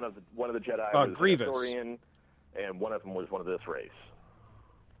 Right. One of the Jedi was Grievous. a Historian, and one of them was one of this race.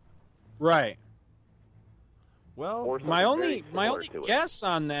 Right. Well, my only guess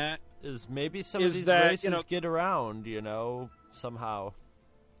on that is maybe some of these races get around, somehow.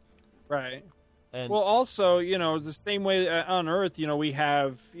 Right. And well, also, the same way on Earth, we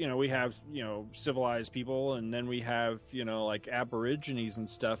have civilized people, and then we have, like Aborigines and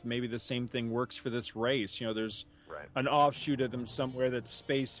stuff. Maybe the same thing works for this race. There's an offshoot of them somewhere that's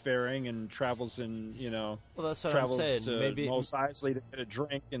spacefaring and travels in, well, that's what travels I'm saying. to Maybe Mos Eisley to get a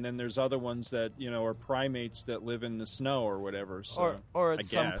drink, and then there's other ones that, are primates that live in the snow or whatever. So, or at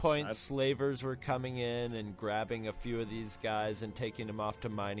some point, slavers were coming in and grabbing a few of these guys and taking them off to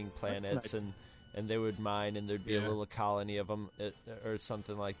mining planets, and they would mine, and there'd be a little colony of them or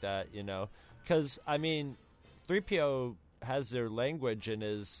something like that, Because, 3PO has their language in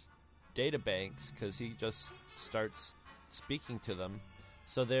his data banks because he just starts speaking to them.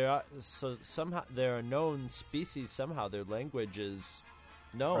 So somehow they're a known species. Somehow their language is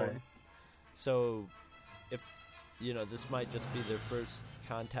known. Right. So if this might just be their first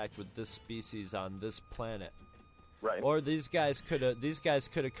contact with this species on this planet. Right. Or these guys could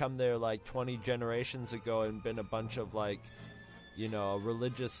have come there like 20 generations ago and been a bunch of like, a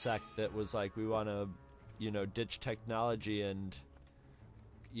religious sect that was like, we want to, ditch technology and,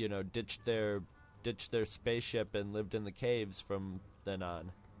 ditch their spaceship and lived in the caves from then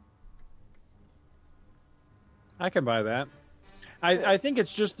on. I can buy that. I think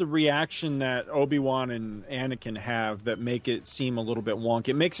it's just the reaction that Obi-Wan and Anakin have that make it seem a little bit wonky.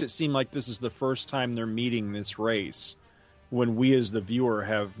 It makes it seem like this is the first time they're meeting this race, when we as the viewer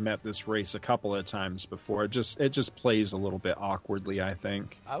have met this race a couple of times before. It just plays a little bit awkwardly, I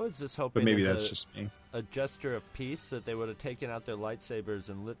think. I was just hoping, but maybe that's just me, a gesture of peace, that they would have taken out their lightsabers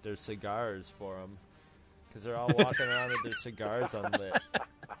and lit their cigars for them, because they're all walking around with their cigars unlit. So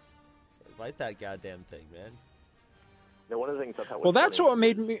light that goddamn thing, man. Now, one of the things I thought was well, that's funny what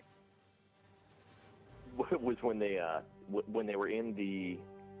made me was when they were in the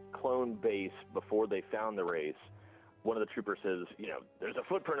clone base before they found the race. One of the troopers says, there's a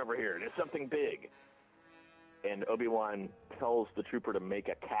footprint over here, and it's something big. And Obi-Wan tells the trooper to make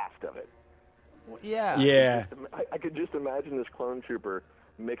a cast of it. Yeah. Yeah. I could just imagine this clone trooper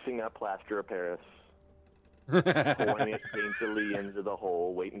mixing up plaster of Paris, pouring it daintily into the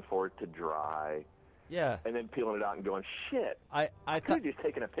hole, waiting for it to dry. Yeah. And then peeling it out and going, shit. I could have just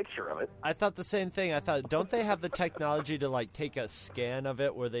taken a picture of it. I thought the same thing. I thought, don't they have the technology to like take a scan of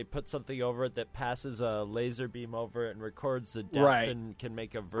it where they put something over it that passes a laser beam over it and records the depth and can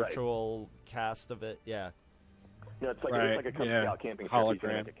make a virtual cast of it? Yeah. No, it's like a Cub Scout camping trip. You can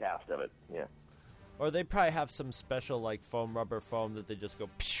make a cast of it. Yeah. Or they probably have some special like rubber foam that they just go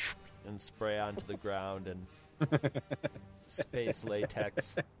and spray onto the ground and space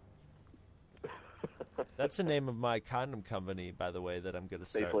latex. That's the name of my condom company, by the way, that I'm going to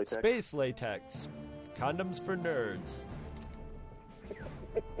start. Space Latex? Space Latex. Condoms for nerds.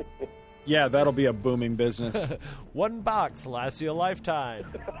 Yeah, that'll be a booming business. One box lasts you a lifetime.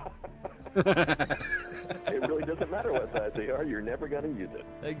 It really doesn't matter what size they are. You're never going to use it.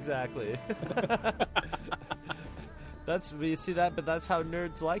 Exactly. You see that? But that's how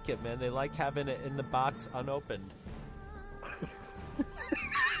nerds like it, man. They like having it in the box unopened.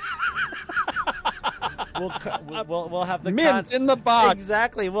 We'll have the mint in the box.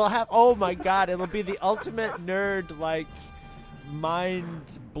 Exactly. We'll have. Oh my God! It'll be the ultimate nerd like mind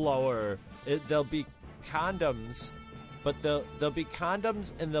blower. There'll be condoms, but there'll be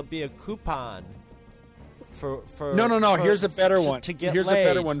condoms and there'll be a coupon for no. Here's a better one. To get here's laid, a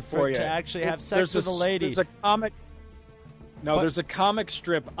better one for you. To actually have sex with a lady. There's a comic. No, there's a comic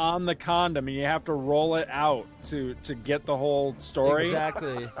strip on the condom, and you have to roll it out to get the whole story.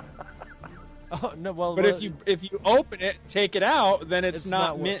 Exactly. Oh no! But if you open it, take it out, then it's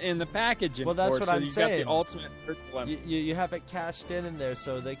not mint in the packaging. Well, that's what I'm saying. Got the ultimate dilemma. You have it cashed in there,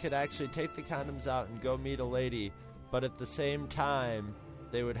 so they could actually take the condoms out and go meet a lady, but at the same time,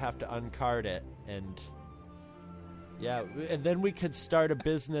 they would have to uncard it, and then we could start a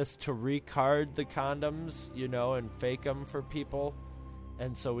business to recard the condoms, and fake them for people,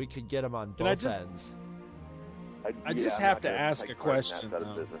 and so we could get them on both ends. I just have to ask a question.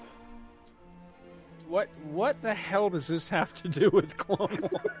 What the hell does this have to do with Clone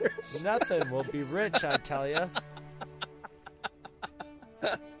Wars? Nothing. We'll be rich, I tell you.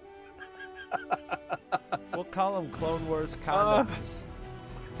 We'll call them Clone Wars condoms.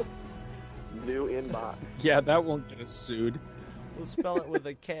 New inbox. Yeah, that won't get us sued. We'll spell it with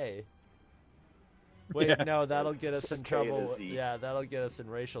a K. Wait, no, that'll get us in trouble. Yeah, that'll get us in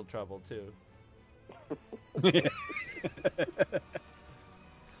racial trouble, too.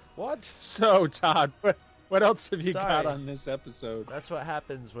 What? So, Todd, what else have you got on this episode? That's what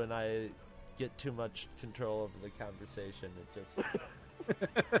happens when I get too much control over the conversation. It just...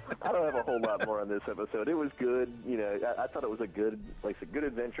 I don't have a whole lot more on this episode. It was good. I thought it was a good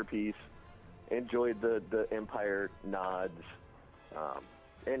adventure piece. Enjoyed the Empire nods,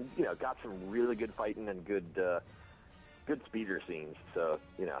 and got some really good fighting and good speeder scenes. So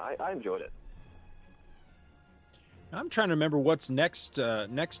I enjoyed it. I'm trying to remember what's next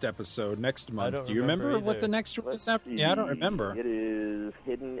episode, next month. Do you remember what the next one is after? Yeah, I don't remember. It is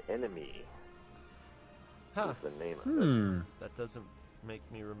Hidden Enemy. Huh. That's the name of it. That doesn't make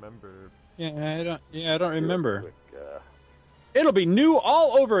me remember. Yeah, I don't remember. It'll be new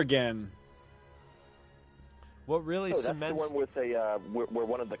all over again. What really cements... That's the one with where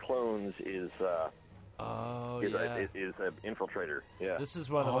one of the clones is... is an infiltrator. Yeah. This is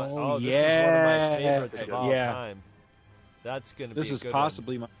one of my this is one of my favorites of all time. That's going to be. This is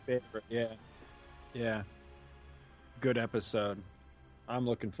possibly my favorite. Yeah. Good episode. I'm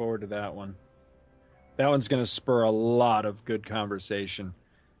looking forward to that one. That one's going to spur a lot of good conversation.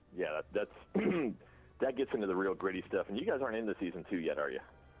 Yeah, that's that gets into the real gritty stuff. And you guys aren't into season 2 yet, are you?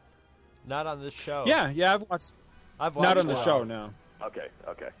 Not on this show. Yeah, I've watched. Not on the show, no. Okay.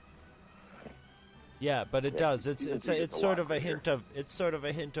 Yeah, but it does. It's sort of a hint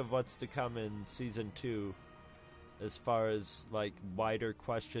of what's to come in season 2, as far as like wider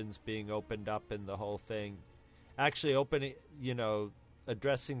questions being opened up in the whole thing. Actually,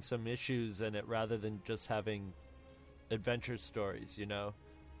 addressing some issues in it rather than just having adventure stories.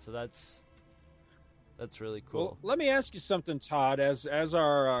 So that's really cool. Well, let me ask you something, Todd. As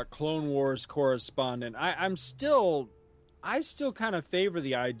our Clone Wars correspondent, I still kind of favor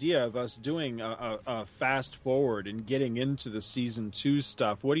the idea of us doing a fast forward and getting into the season 2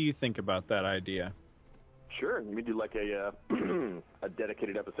 stuff. What do you think about that idea? Sure, we do like a a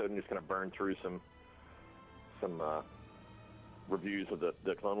dedicated episode and just kind of burn through some reviews of the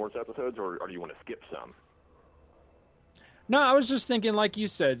Clone Wars episodes, or do you want to skip some? No, I was just thinking, like you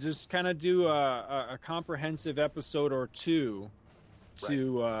said, just kind of do a comprehensive episode or two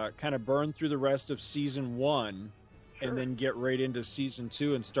to kind of burn through the rest of season 1, and then get right into season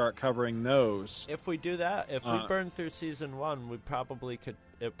 2 and start covering those. If we do that, if we burn through season 1, we probably could.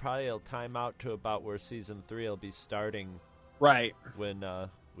 It probably will time out to about where season 3 will be starting. Right. When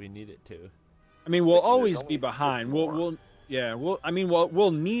we need it to. I mean, we'll always be behind. We'll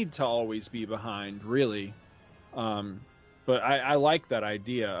need to always be behind, really. But I like that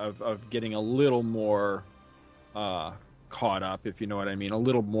idea of getting a little more caught up, if you know what I mean, a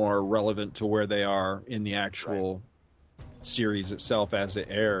little more relevant to where they are in the actual series itself as it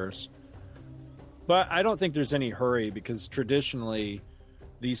airs. But I don't think there's any hurry, because traditionally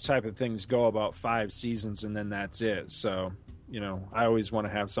these type of things go about 5 seasons and then that's it. So, I always want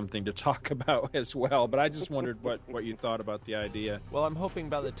to have something to talk about as well. But I just wondered what you thought about the idea. Well, I'm hoping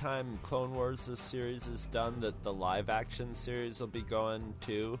by the time Clone Wars this series is done that the live-action series will be going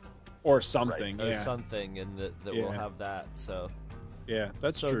too. Or something, Or something, and that we'll have that, so... Yeah,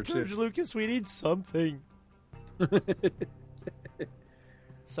 that's true, too. George Lucas, we need something.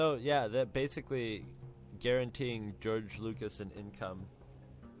 So, yeah, that basically guaranteeing George Lucas an income.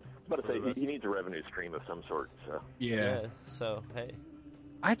 I was about to say, he needs a revenue stream of some sort. So. Yeah. So, hey.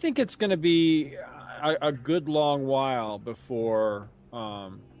 I think it's going to be a good long while before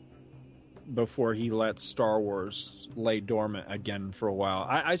he lets Star Wars lay dormant again for a while.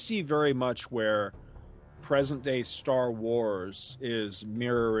 I see very much where present-day Star Wars is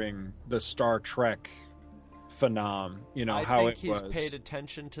mirroring the Star Trek phenom. How it was. I think he's paid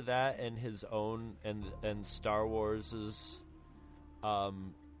attention to that and his own and Star Wars's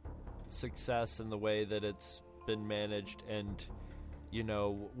success in the way that it's been managed, and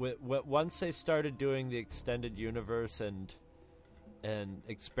once they started doing the extended universe and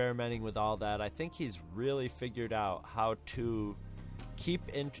experimenting with all that, I think he's really figured out how to keep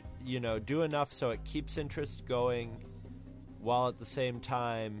do enough so it keeps interest going, while at the same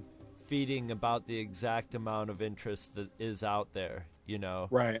time feeding about the exact amount of interest that is out there.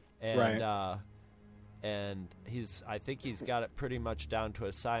 Right. And I think he's got it pretty much down to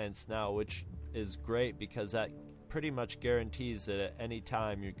a science now, which is great, because that pretty much guarantees that at any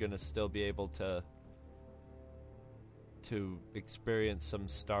time you're going to still be able to experience some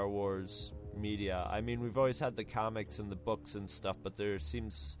Star Wars media. I mean, we've always had the comics and the books and stuff, but there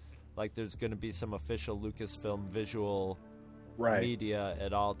seems like there's going to be some official Lucasfilm visual media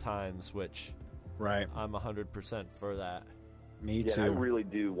at all times, which I'm 100% for that. Me too. I really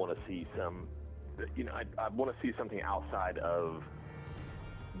do want to see some... I want to see something outside of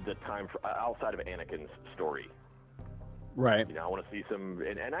outside of Anakin's story. Right. I want to see some,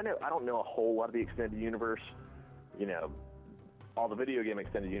 and I don't know a whole lot of the extended universe. All the video game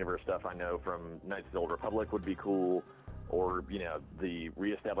extended universe stuff I know from Knights of the Old Republic would be cool, or the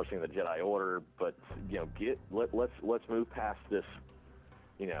reestablishing the Jedi Order. But let's move past this,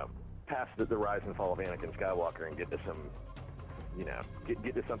 past the rise and fall of Anakin Skywalker and get to some,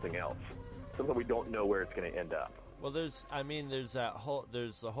 get to something else. Something we don't know where it's going to end up. Well, there's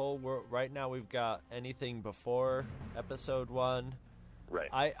the whole world. Right now we've got anything before Episode 1. Right.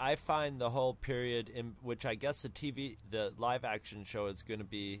 I find the whole period in which I guess the live action show is going to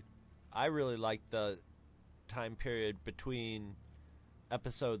be, I really like the time period between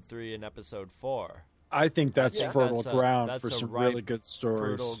Episode 3 and Episode 4. I think that's fertile ground for some really good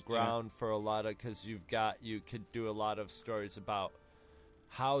stories. Fertile ground for a lot of, because you could do a lot of stories about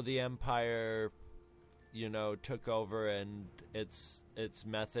how the Empire, took over and its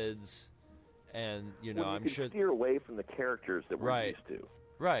methods, and I'm sure steer away from the characters that we're used to.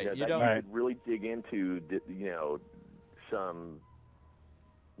 Right. You could really dig into some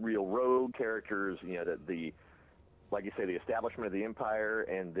real rogue characters. The like you say, the establishment of the Empire,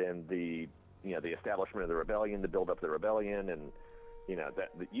 and then the establishment of the rebellion, the build up of the rebellion, and that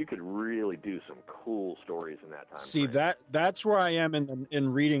you could really do some cool stories in that time. See, that's where I am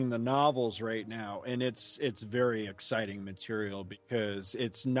in reading the novels right now, and it's very exciting material because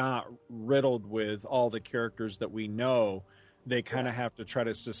it's not riddled with all the characters that we know. They kind of have to try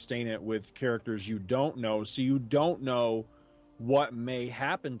to sustain it with characters you don't know, so you don't know what may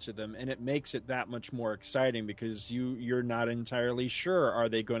happen to them, and it makes it that much more exciting because you're not entirely sure, are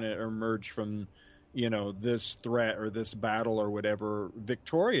they going to emerge from this threat or this battle or whatever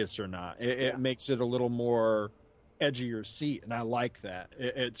victorious or not. It makes it a little more edge of your seat, and I like that.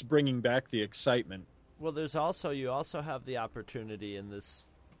 It's bringing back the excitement. Well, you also have the opportunity in this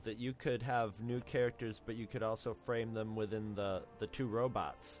that you could have new characters, but you could also frame them within the two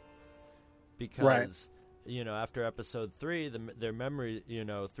robots, because after episode 3, their memory,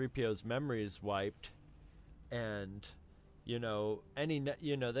 3PO's memory is wiped, and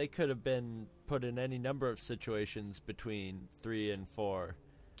they could have been put in any number of situations between 3 and 4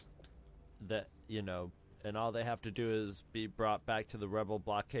 that, and all they have to do is be brought back to the Rebel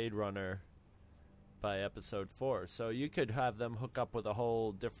blockade runner by episode 4. So you could have them hook up with a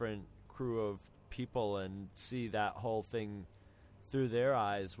whole different crew of people and see that whole thing through their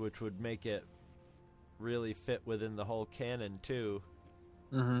eyes, which would make it really fit within the whole canon too.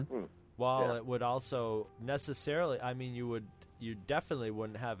 Mm-hmm. While it would also necessarily, you definitely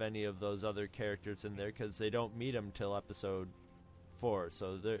wouldn't have any of those other characters in there because they don't meet them till episode 4.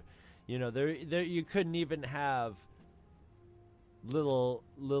 So you couldn't even have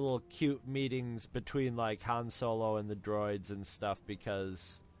little cute meetings between like Han Solo and the droids and stuff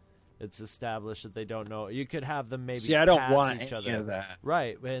because it's established that they don't know. You could have them maybe. See, I don't pass want each any other. of that.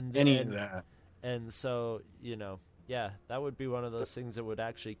 Right, Of that. And so that would be one of those things that would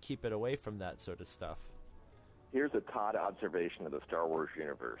actually keep it away from that sort of stuff. Here's a Todd observation of the Star Wars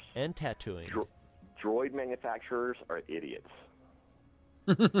universe. And tattooing. Droid manufacturers are idiots.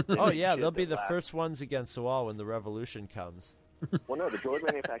 Oh, yeah, they'll be the first ones against the wall when the revolution comes. Well, no, the droid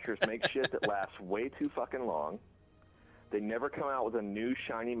manufacturers make shit that lasts way too fucking long. They never come out with a new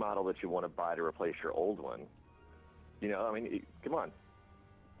shiny model that you want to buy to replace your old one. Come on.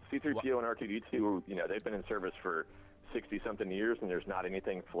 C-3PO and R2-D2, they've been in service for 60-something years, and there's not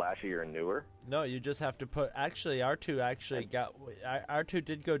anything flashier and newer. No, you just have to put... Actually, R2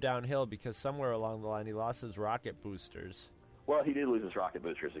 did go downhill because somewhere along the line he lost his rocket boosters. Well, he did lose his rocket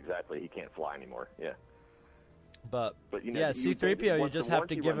boosters, exactly. He can't fly anymore, yeah. But C-3PO, you just have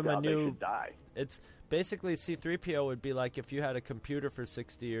to give him a new... Die. It's basically C-3PO would be like if you had a computer for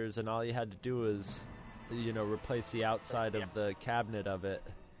 60 years and all you had to do was, replace the outside of the cabinet of it.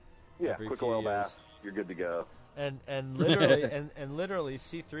 Yeah, quick oil bath, you're good to go. And literally and literally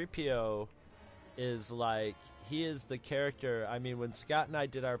C-3PO is like, he is the character. I mean, when Scott and I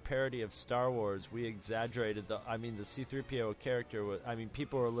did our parody of Star Wars, we exaggerated the C-3PO character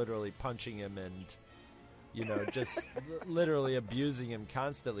people were literally punching him and just literally abusing him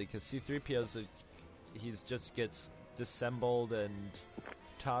constantly because C-3PO's he just gets disassembled and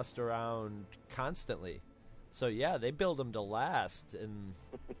tossed around constantly. So yeah, they build them to last, and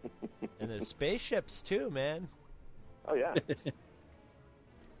there's spaceships too, man. Oh yeah.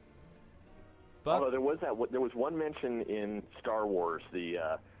 But although there was one mention in Star Wars when he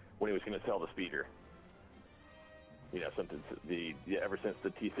was going to sell the speeder. Something ever since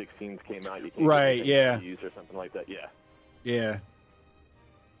the T-16s came out, you can't use or something like that. Yeah. Yeah.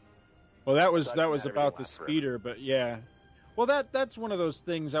 Well, that was about the speeder, but yeah. Well, that's one of those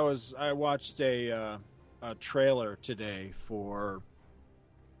things. I watched a trailer today for,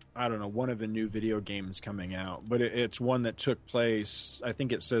 I don't know, one of the new video games coming out, but it's one that took place, I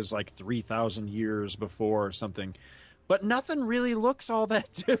think it says like 3,000 years before or something, but nothing really looks all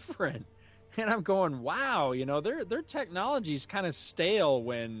that different. And I'm going, wow, their technology's kind of stale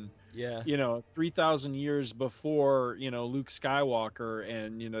when, 3,000 years before, Luke Skywalker,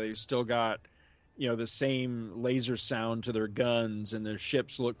 and, they've still got, the same laser sound to their guns, and their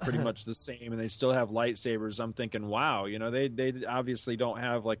ships look pretty much the same, and they still have lightsabers. I'm thinking, wow, they obviously don't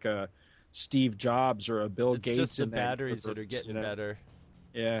have like a Steve Jobs or a Bill Gates. Just the in batteries that are getting better.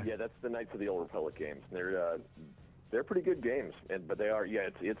 Yeah. Yeah, that's the Knights of the Old Republic games. They're pretty good games, but they are. Yeah,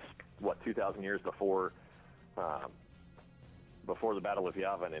 it's 2,000 years before the Battle of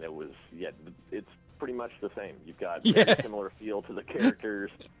Yavin, and it's pretty much the same. You've got very similar feel to the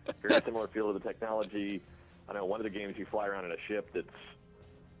characters, very similar feel to the technology. I know one of the games you fly around in a ship that's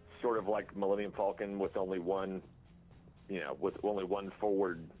sort of like Millennium Falcon with only one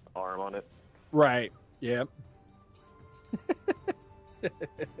forward arm on it. Right. Yep.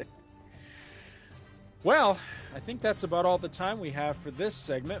 Well, I think that's about all the time we have for this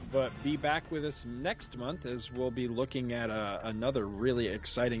segment, but be back with us next month as we'll be looking at another really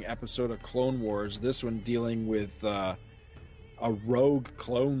exciting episode of Clone Wars, this one dealing with a rogue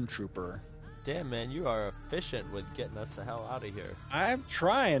clone trooper. Damn, man, you are efficient with getting us the hell out of here. I'm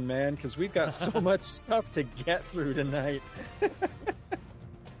trying, man, because we've got so much stuff to get through tonight.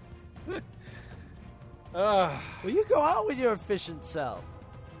 Will you go out with your efficient self?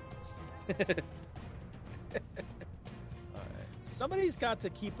 Somebody's got to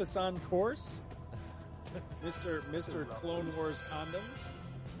keep us on course. Mr. Clone Wars Condoms.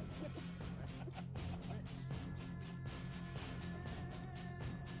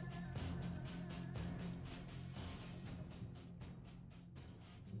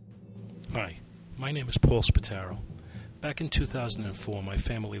 Hi, my name is Paul Spataro. Back in 2004, my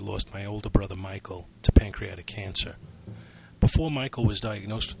family lost my older brother Michael to pancreatic cancer. Before Michael was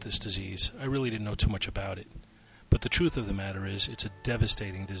diagnosed with this disease, I really didn't know too much about it. But the truth of the matter is, it's a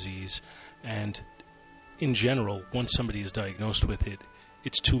devastating disease, and in general, once somebody is diagnosed with it,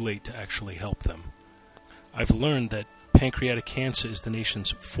 it's too late to actually help them. I've learned that pancreatic cancer is the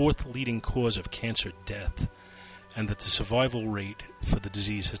nation's 4th leading cause of cancer death, and that the survival rate for the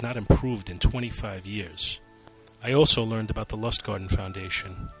disease has not improved in 25 years. I also learned about the Lustgarten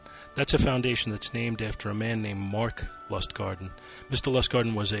Foundation. That's a foundation that's named after a man named Mark Lustgarten. Mr.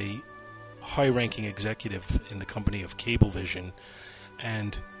 Lustgarten was a high-ranking executive in the company of Cablevision,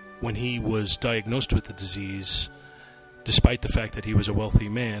 and when he was diagnosed with the disease, despite the fact that he was a wealthy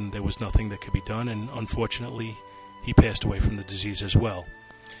man, there was nothing that could be done, and unfortunately, he passed away from the disease as well.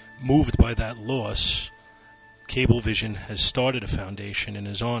 Moved by that loss, Cablevision has started a foundation in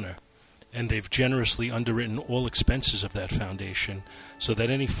his honor, and they've generously underwritten all expenses of that foundation so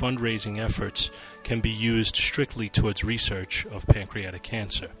that any fundraising efforts can be used strictly towards research of pancreatic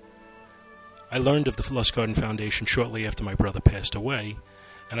cancer. I learned of the Lustgarten Foundation shortly after my brother passed away,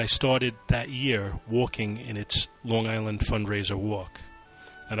 and I started that year walking in its Long Island fundraiser walk,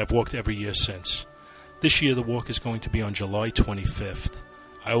 and I've walked every year since. This year the walk is going to be on July 25th.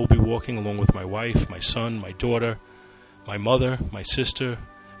 I will be walking along with my wife, my son, my daughter, my mother, my sister,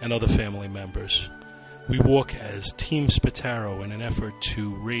 and other family members. We walk as Team Spataro in an effort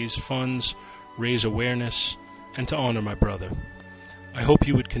to raise funds, raise awareness, and to honor my brother. I hope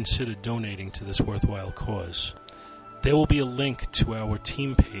you would consider donating to this worthwhile cause. There will be a link to our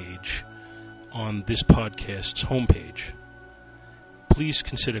team page on this podcast's homepage. Please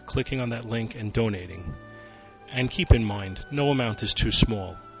consider clicking on that link and donating. And keep in mind, no amount is too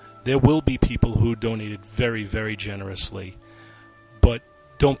small. There will be people who donated very, very generously, but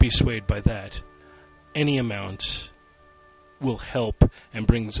don't be swayed by that. Any amount will help and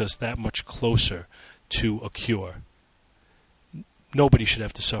brings us that much closer to a cure. Nobody should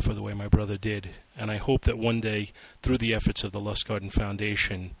have to suffer the way my brother did, and I hope that one day, through the efforts of the Lustgarten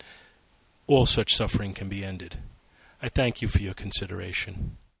Foundation, all such suffering can be ended. I thank you for your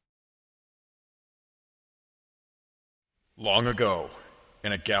consideration. Long ago,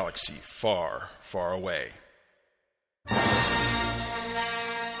 in a galaxy far, far away.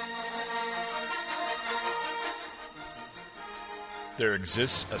 There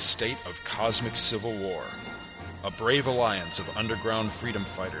exists a state of cosmic civil war. A brave alliance of underground freedom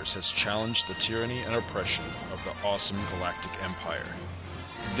fighters has challenged the tyranny and oppression of the awesome galactic empire.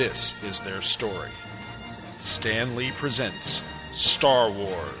 This is their story. Stan Lee presents Star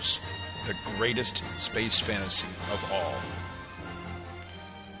Wars, the greatest space fantasy of all.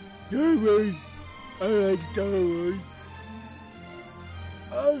 Star Wars. I like Star Wars.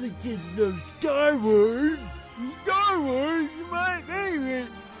 All the kids know Star Wars. Star Wars is my favorite.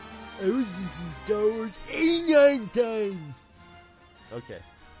 I went to see Star Wars 89 times. Okay.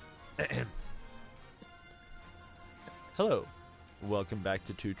 Hello. Welcome back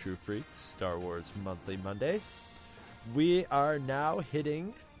to Two True Freaks, Star Wars Monthly Monday. We are now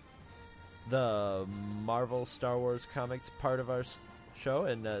hitting the Marvel Star Wars comics part of our show,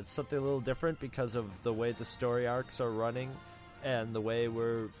 and it's something a little different because of the way the story arcs are running and the way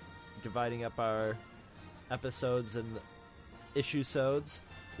we're dividing up our episodes and issue-sodes.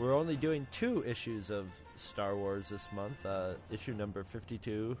 We're only doing 2 issues of Star Wars this month, issue number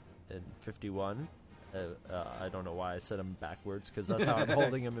 52 and 51. I don't know why I said them backwards, because that's how I'm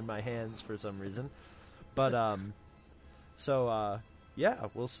holding them in my hands for some reason. But, yeah,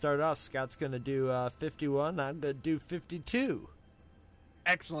 we'll start off. Scott's going to do 51. I'm going to do 52.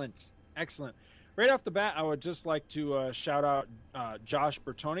 Excellent. Right off the bat, I would just like to shout out Josh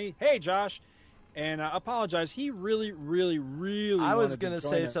Bertoni. Hey, Josh. And apologize. He really I was going to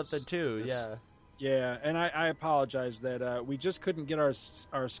say something too, yeah. Yeah, and I apologize that we just couldn't get our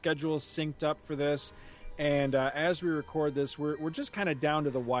schedules synced up for this. And as we record this, we're just kind of down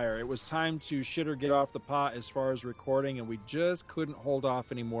to the wire. It was time to shit or get off the pot as far as recording, and we just couldn't hold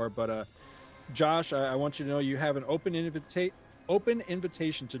off anymore. But Josh, I want you to know you have an open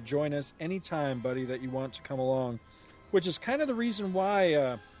invitation to join us anytime, buddy, that you want to come along, which is kind of the reason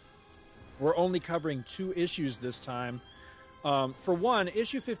why we're only covering 2 issues this time. For one,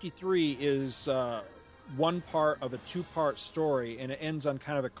 issue 53 is one part of a 2-part story, and it ends on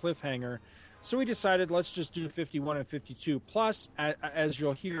kind of a cliffhanger. So we decided let's just do 51 and 52. Plus, as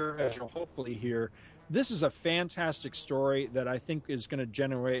you'll hopefully hear, this is a fantastic story that I think is going to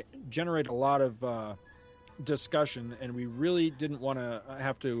generate a lot of discussion, and we really didn't want to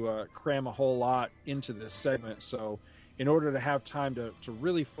have to cram a whole lot into this segment. So in order to have time to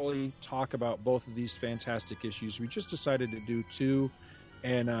really fully talk about both of these fantastic issues, we just decided to do 2,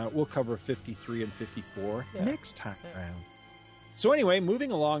 and we'll cover 53 and 54 next time around. So anyway,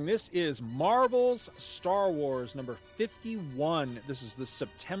 moving along, this is Marvel's Star Wars number 51. This is the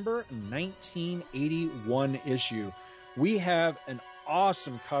September 1981 issue. We have an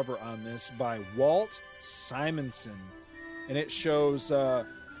awesome cover on this by Walt Simonson, and it shows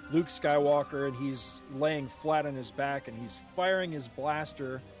Luke Skywalker, and he's laying flat on his back, and he's firing his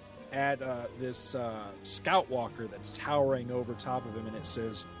blaster at this Scout Walker that's towering over top of him, and it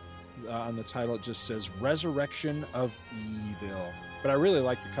says, on the title, it just says Resurrection of Evil. But I really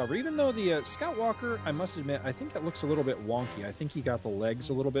like the cover, even though the Scout Walker, I must admit, I think it looks a little bit wonky. I think he got the legs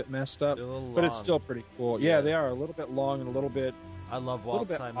a little bit messed up, but it's still pretty cool. Yeah, they are a little bit long and a little bit. I love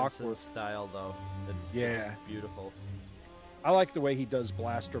Walt Simonson's style, though. It's just beautiful. I like the way he does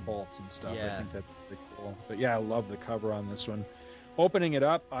blaster bolts and stuff. I think that's pretty cool. But yeah, I love the cover on this one. Opening it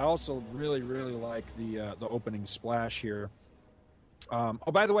up, I also really, really like the opening splash here.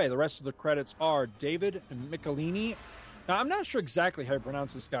 By the way, the rest of the credits are David Michelini. Now, I'm not sure exactly how to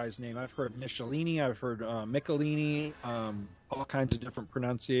pronounce this guy's name. I've heard Michelini, I've heard Michelini, all kinds of different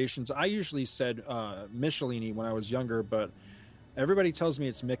pronunciations. I usually said Michelini when I was younger, but everybody tells me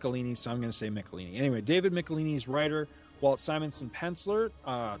it's Michelini, so I'm going to say Michelini. Anyway, David Michelini's writer, Walt Simonson penciler,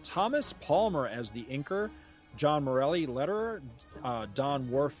 Thomas Palmer as the inker, John Morelli letterer, Don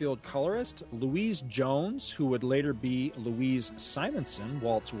Warfield colorist, Louise Jones, who would later be Louise Simonson,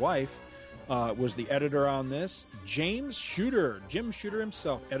 Walt's wife, was the editor on this. Jim Shooter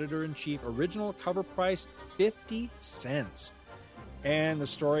himself, editor-in-chief. Original cover price, 50 cents. And the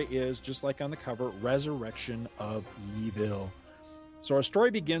story is, just like on the cover, Resurrection of Evil. So our story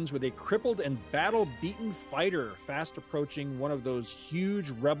begins with a crippled and battle-beaten fighter fast approaching one of those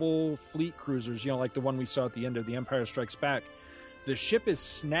huge rebel fleet cruisers, like the one we saw at the end of The Empire Strikes Back. The ship is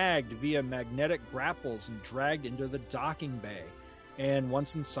snagged via magnetic grapples and dragged into the docking bay. And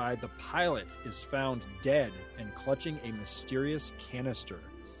once inside, the pilot is found dead and clutching a mysterious canister.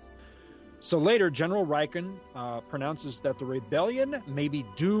 So later, General Riecken pronounces that the rebellion may be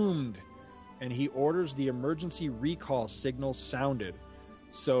doomed, and he orders the emergency recall signal sounded.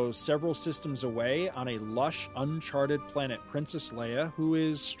 So several systems away, on a lush, uncharted planet, Princess Leia, who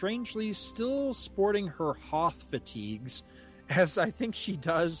is strangely still sporting her Hoth fatigues, as I think she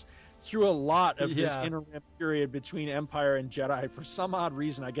does through a lot of this interim period between Empire and Jedi. For some odd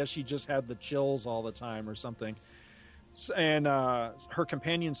reason, I guess she just had the chills all the time or something. And her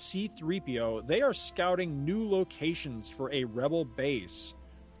companion C-3PO, they are scouting new locations for a rebel base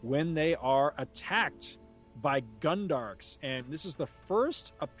when they are attacked by Gundarks. And this is the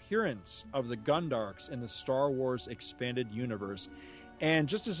first appearance of the Gundarks in the Star Wars Expanded Universe. And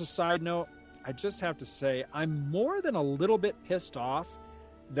just as a side note, I just have to say, I'm more than a little bit pissed off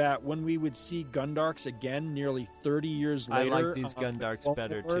that when we would see Gundarks again nearly 30 years later... I like these Gundarks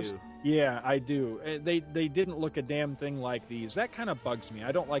better, too. Yeah, I do. They didn't look a damn thing like these. That kind of bugs me.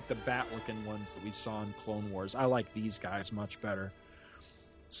 I don't like the bat-looking ones that we saw in Clone Wars. I like these guys much better.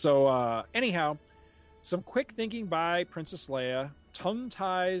 So, anyhow, some quick thinking by Princess Leia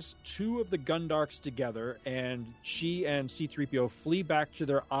tongue-ties 2 of the Gundarks together, and she and C-3PO flee back to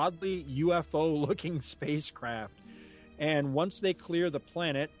their oddly UFO-looking spacecraft. And once they clear the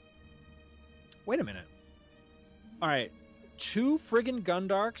planet... Wait a minute. All right. 2 friggin'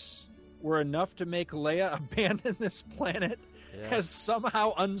 Gundarks were enough to make Leia abandon this planet as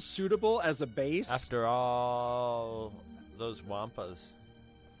somehow unsuitable as a base? After all those Wampas.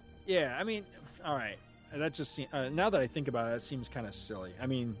 Yeah, I mean, all right. That just seems... now that I think about it, it seems kind of silly. I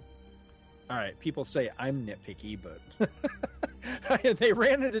mean, all right, people say I'm nitpicky, but... they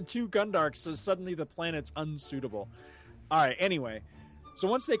ran into 2 Gundarks, so suddenly the planet's unsuitable. All right, anyway. So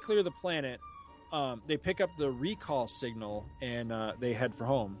once they clear the planet, they pick up the recall signal, and they head for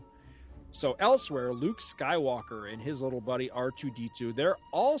home. So elsewhere, Luke Skywalker and his little buddy R2-D2, they're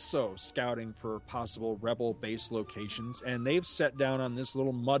also scouting for possible rebel base locations, and they've set down on this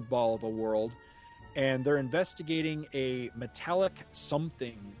little mud ball of a world, and they're investigating a metallic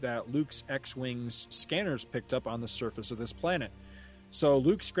something that Luke's X-Wing's scanners picked up on the surface of this planet. So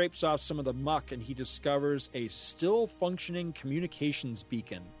Luke scrapes off some of the muck, and he discovers a still-functioning communications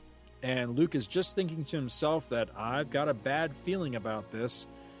beacon. And Luke is just thinking to himself that I've got a bad feeling about this,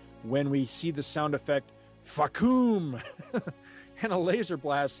 when we see the sound effect, Fakum! And a laser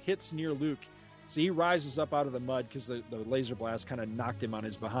blast hits near Luke. So he rises up out of the mud because the laser blast kind of knocked him on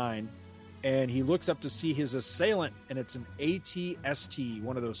his behind. And he looks up to see his assailant, and it's an AT-ST,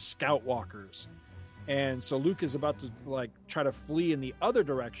 one of those scout walkers. And so Luke is about to try to flee in the other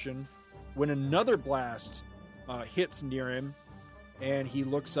direction when another blast hits near him. And he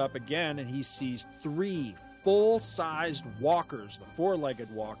looks up again, and he sees 3 full-sized walkers, the 4-legged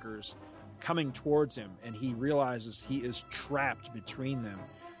walkers, coming towards him, and he realizes he is trapped between them.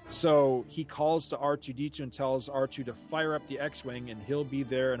 So he calls to R2-D2 and tells R2 to fire up the X-Wing, and he'll be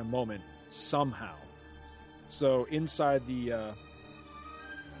there in a moment, somehow. So inside the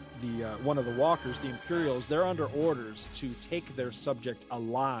one of the walkers, the Imperials, they're under orders to take their subject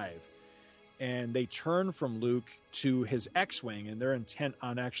alive. And they turn from Luke to his X-Wing, and they're intent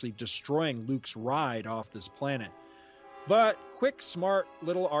on actually destroying Luke's ride off this planet. But quick, smart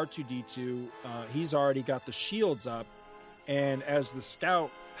little R2-D2, he's already got the shields up, and as the scout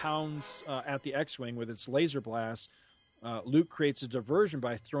pounds at the X-Wing with its laser blast, Luke creates a diversion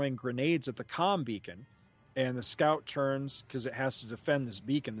by throwing grenades at the comm beacon, and the scout turns because it has to defend this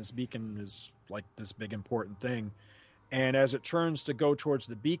beacon. This beacon is like this big important thing. And as it turns to go towards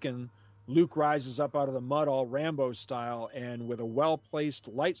the beacon, Luke rises up out of the mud all Rambo style, and with a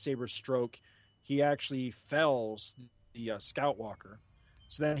well-placed lightsaber stroke, he actually fells the scout walker.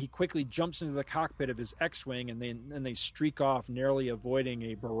 So then he quickly jumps into the cockpit of his X-Wing, and they streak off, narrowly avoiding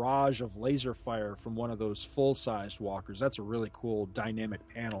a barrage of laser fire from one of those full-sized walkers. That's a really cool dynamic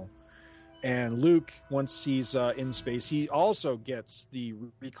panel. And Luke, once he's in space, he also gets the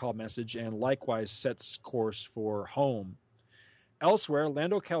recall message and likewise sets course for home. Elsewhere,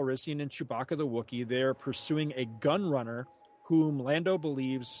 Lando Calrissian and Chewbacca the Wookiee, they're pursuing a gun runner whom Lando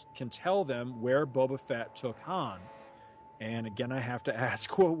believes can tell them where Boba Fett took Han. And again, I have to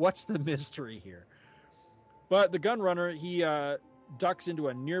ask, well, what's the mystery here? But the gun runner, he ducks into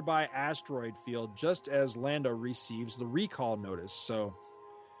a nearby asteroid field just as Lando receives the recall notice. So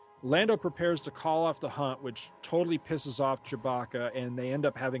Lando prepares to call off the hunt, which totally pisses off Chewbacca, and they end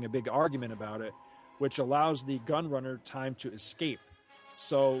up having a big argument about it, which allows the gunrunner time to escape.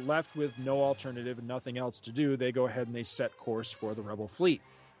 So left with no alternative and nothing else to do, they go ahead and they set course for the Rebel fleet.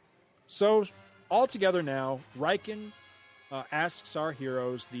 So all together now, Riken asks our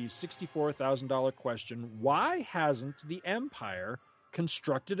heroes the $64,000 question, why hasn't the Empire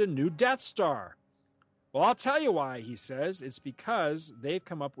constructed a new Death Star? Well, I'll tell you why, he says. It's because they've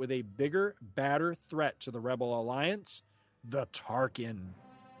come up with a bigger, badder threat to the Rebel Alliance, the Tarkin.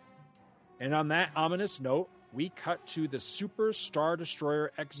 And on that ominous note, we cut to the Super Star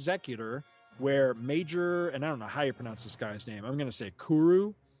Destroyer Executor, where Major, and I don't know how you pronounce this guy's name, I'm going to say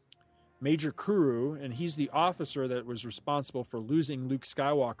Kuru, Major Kuru, and he's the officer that was responsible for losing Luke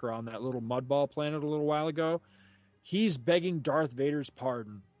Skywalker on that little mudball planet a little while ago. He's begging Darth Vader's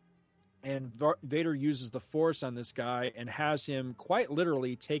pardon. And Vader uses the Force on this guy and has him quite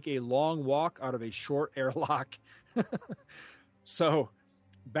literally take a long walk out of a short airlock. So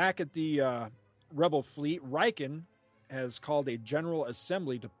back at the Rebel fleet, Riken has called a general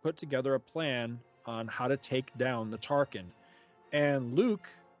assembly to put together a plan on how to take down the Tarkin. And Luke,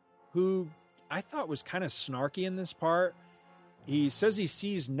 who I thought was kind of snarky in this part, he says he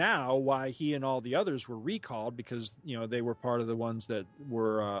sees now why he and all the others were recalled, because, you know, they were part of the ones that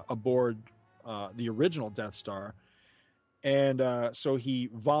were aboard the original Death Star. And so he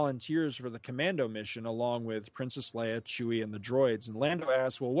volunteers for the commando mission along with Princess Leia, Chewie, and the droids. And Lando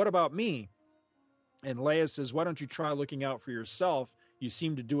asks, well, what about me? And Leia says, why don't you try looking out for yourself? You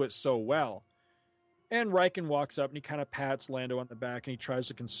seem to do it so well. And Riken walks up and he kind of pats Lando on the back and he tries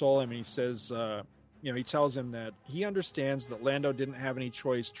to console him. And he says, he tells him that he understands that Lando didn't have any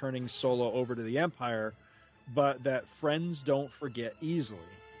choice turning Solo over to the Empire, but that friends don't forget easily.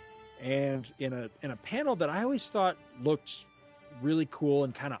 And in a panel that I always thought looked really cool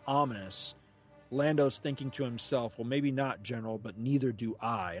and kind of ominous, Lando's thinking to himself, well, maybe not, General, but neither do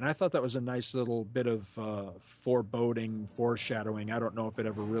I. And I thought that was a nice little bit of foreboding, foreshadowing. I don't know if it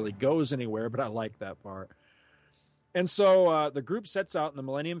ever really goes anywhere, but I like that part. And so the group sets out in the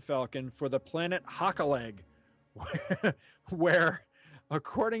Millennium Falcon for the planet Hakaleg, where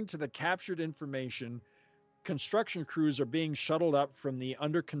According to the captured information, construction crews are being shuttled up from the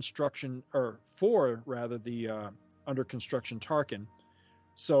under construction Tarkin.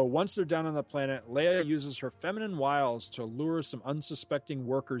 So once they're down on the planet, Leia uses her feminine wiles to lure some unsuspecting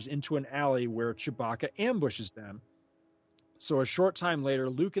workers into an alley where Chewbacca ambushes them. So a short time later,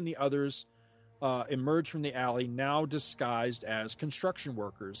 Luke and the others emerge from the alley, now disguised as construction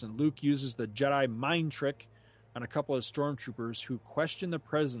workers. And Luke uses the Jedi mind trick on a couple of stormtroopers who question the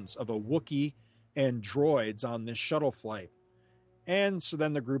presence of a Wookiee and droids on this shuttle flight. And so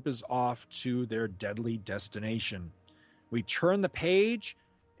then the group is off to their deadly destination. We turn the page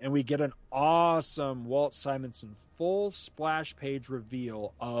and we get an awesome Walt Simonson full splash page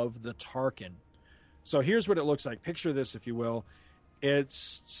reveal of the Tarkin. So here's what it looks like. Picture this, if you will.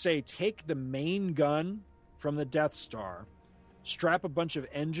 It's, say, take the main gun from the Death Star, strap a bunch of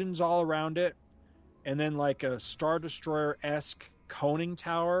engines all around it, and then like a Star Destroyer-esque conning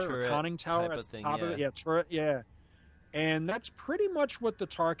tower Turret or conning tower type at of the thing, top of yeah. it. Yeah, turret, yeah. And that's pretty much what the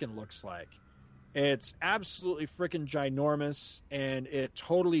Tarkin looks like. It's absolutely freaking ginormous, and it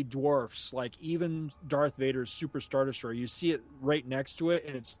totally dwarfs like even Darth Vader's Super Star Destroyer. You see it right next to it,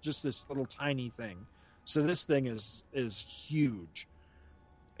 and it's just this little tiny thing. So this thing is huge.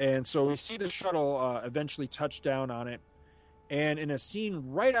 And so we see the shuttle eventually touch down on it. And in a scene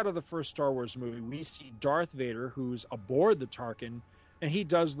right out of the first Star Wars movie, we see Darth Vader, who's aboard the Tarkin, and he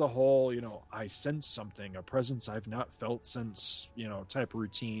does the whole, I sense something, a presence I've not felt since, type of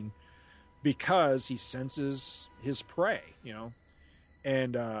routine, because he senses his prey,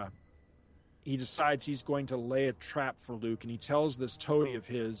 And he decides he's going to lay a trap for Luke, and he tells this toady of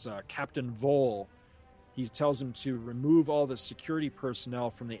his, Captain Vol, he tells him to remove all the security personnel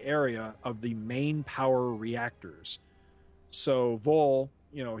from the area of the main power reactors. So Vol,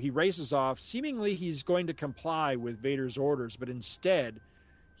 he races off. Seemingly he's going to comply with Vader's orders, but instead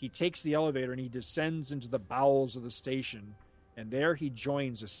he takes the elevator and he descends into the bowels of the station. And there he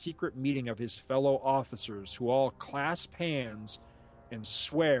joins a secret meeting of his fellow officers who all clasp hands and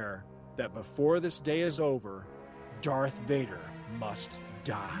swear that before this day is over, Darth Vader must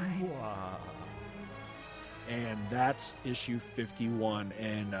die. Wow. And that's issue 51.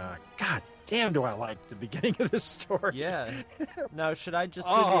 And God damn, do I like the beginning of this story. Yeah. Now, should I just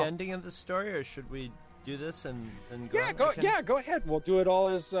do the ending of the story, or should we do this and go? Go ahead. We'll do it all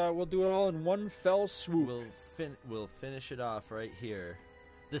in one fell swoop. We'll finish it off right here.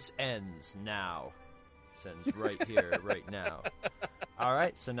 This ends now. This ends right here, right now. All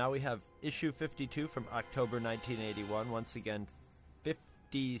right. So now we have issue 52 from October 1981. Once again,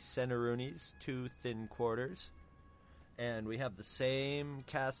 50 centiroonies, 2 thin quarters. And we have the same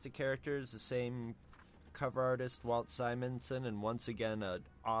cast of characters, the same cover artist, Walt Simonson, and once again, an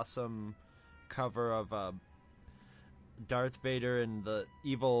awesome cover of Darth Vader and the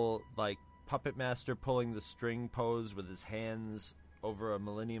evil, puppet master pulling the string pose with his hands over a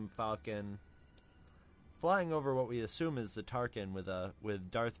Millennium Falcon, flying over what we assume is the Tarkin with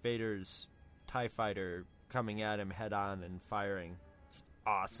Darth Vader's TIE fighter coming at him head on and firing. It's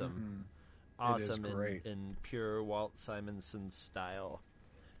awesome. Mm-hmm. Awesome in pure Walt Simonson style.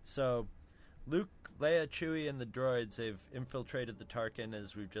 So, Luke, Leia, Chewie, and the droids, they've infiltrated the Tarkin,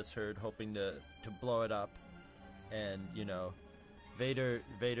 as we've just heard, hoping to blow it up. And, Vader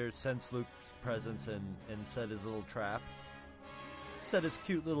sensed Luke's presence and set his little trap. Set his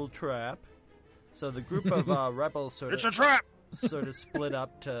cute little trap. So the group of rebels It's a trap! sort of split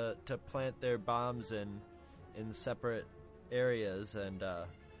up to plant their bombs in separate areas. And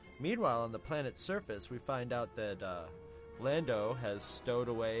meanwhile, on the planet's surface, we find out that Lando has stowed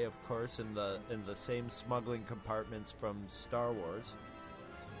away, of course, in the same smuggling compartments from Star Wars,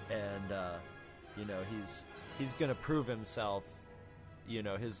 and he's going to prove himself,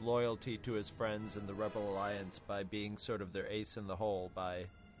 his loyalty to his friends in the Rebel Alliance by being sort of their ace in the hole, by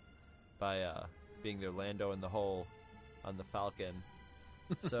being their Lando in the hole on the Falcon.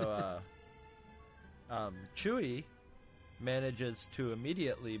 So Chewie manages to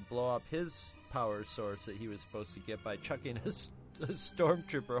immediately blow up his power source that he was supposed to get by chucking a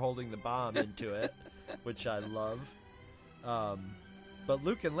stormtrooper holding the bomb into it, which I love. But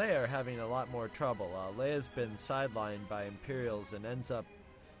Luke and Leia are having a lot more trouble. Leia's been sidelined by Imperials and ends up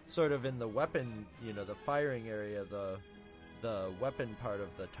sort of in the weapon, the firing area, the weapon part of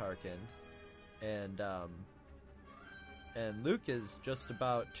the Tarkin. And Luke is just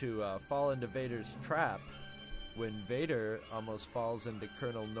about to fall into Vader's trap when Vader almost falls into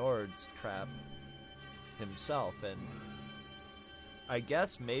Colonel Nord's trap himself. And I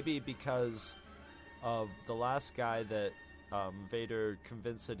guess maybe because of the last guy that Vader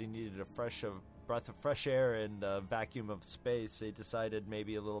convinced that he needed a fresh breath of fresh air and a vacuum of space, they decided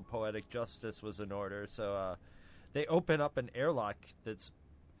maybe a little poetic justice was in order. So they open up an airlock that's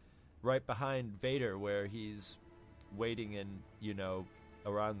right behind Vader, where he's waiting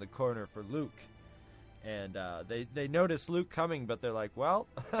around the corner for Luke. And they notice Luke coming, but they're like, well,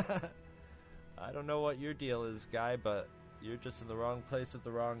 I don't know what your deal is, guy, but you're just in the wrong place at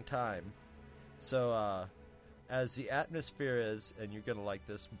the wrong time. So as the atmosphere is, and you're going to like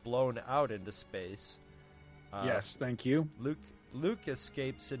this, blown out into space. Yes, thank you. Luke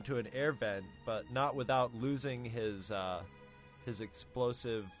escapes into an air vent, but not without losing his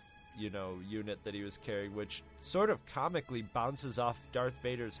explosive, unit that he was carrying, which sort of comically bounces off Darth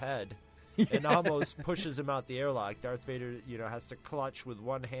Vader's head and almost pushes him out the airlock. Darth Vader, has to clutch with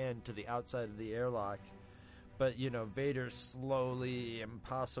one hand to the outside of the airlock. But, Vader slowly,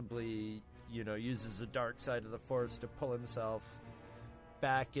 impossibly, uses the dark side of the Force to pull himself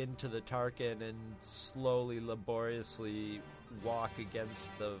back into the Tarkin and slowly, laboriously walk against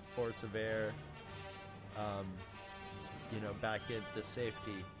the force of air, back into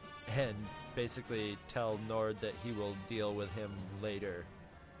safety, and basically tell Nord that he will deal with him later.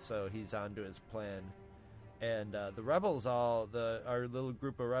 So he's on to his plan. And the rebels our little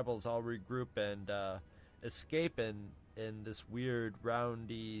group of rebels all regroup and escape in this weird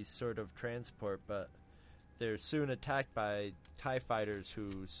roundy sort of transport, but they're soon attacked by TIE fighters who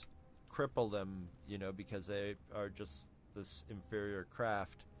cripple them, because they are just this inferior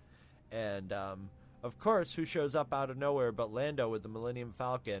craft. And of course, who shows up out of nowhere but Lando with the Millennium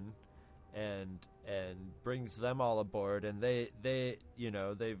Falcon, and brings them all aboard, and the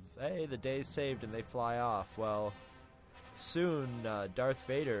day's saved, and they fly off. Well, soon Darth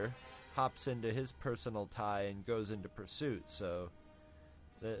Vader hops into his personal TIE and goes into pursuit. So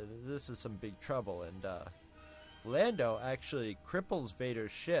this is some big trouble, and Lando actually cripples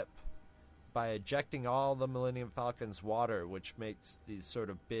Vader's ship by ejecting all the Millennium Falcon's water, which makes these sort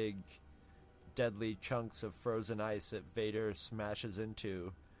of big, deadly chunks of frozen ice that Vader smashes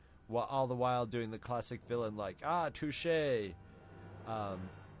into, while all the while doing the classic villain like, touche.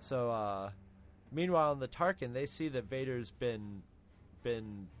 Meanwhile in the Tarkin, they see that Vader's been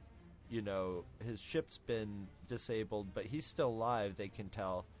his ship's been disabled, but he's still alive, they can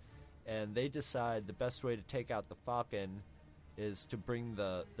tell. And they decide the best way to take out the Falcon is to bring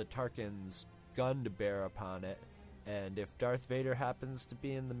the Tarkin's gun to bear upon it. And if Darth Vader happens to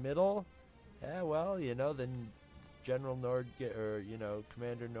be in the middle, then General Nord,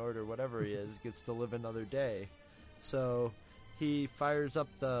 Commander Nord, or whatever he is, gets to live another day. So he fires up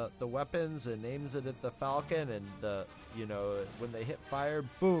the weapons and aims it at the Falcon, and when they hit fire,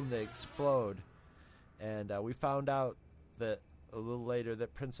 boom, they explode. And we found out that a little later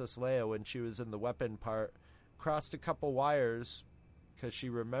that Princess Leia, when she was in the weapon part, crossed a couple wires because she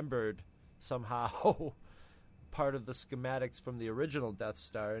remembered somehow part of the schematics from the original Death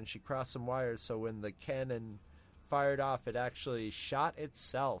Star, and she crossed some wires, so when the cannon fired off, it actually shot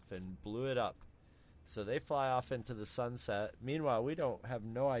itself and blew it up. So they fly off into the sunset. Meanwhile, we have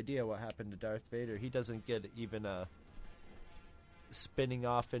no idea what happened to Darth Vader. He doesn't get even a spinning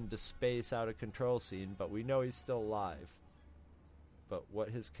off into space out of control scene, but we know he's still alive. But what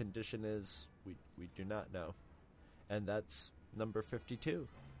his condition is, we do not know. And that's number 52.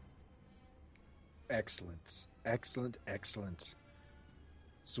 Excellent.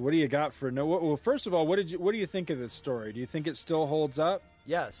 So what do you got for well, first of all, what do you think of this story? Do you think it still holds up?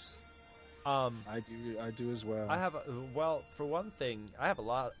 Yes. I do as well. I have for one thing, I have a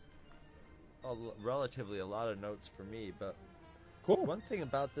lot of notes for me, but cool. One thing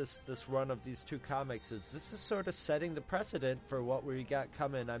about this run of these two comics is this is sort of setting the precedent for what we got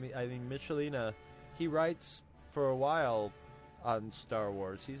coming. I mean Michelina, he writes for a while on Star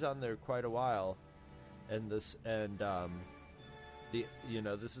Wars. He's on there quite a while, and this is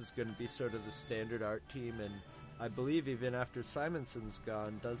going to be sort of the standard art team, and I believe even after Simonson's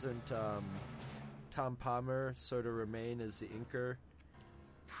gone, doesn't Tom Palmer sort of remain as the inker?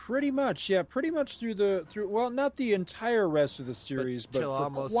 Pretty much through well, not the entire rest of the series, but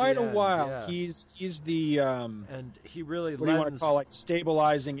for quite a while. Yeah. He's the and he really what do you want to call it,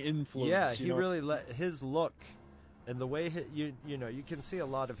 stabilizing influence. Yeah, he really let his look and the way you can see a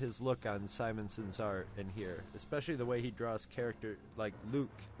lot of his look on Simonson's art in here, especially the way he draws character like Luke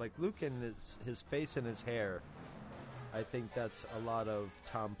and his face and his hair. I think that's a lot of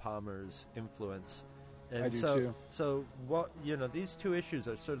Tom Palmer's influence. And I do too. So what these two issues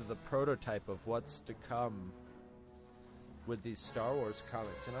are sort of the prototype of what's to come with these Star Wars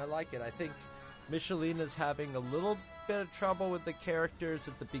comics, and I like it. I think Michelina's having a little bit of trouble with the characters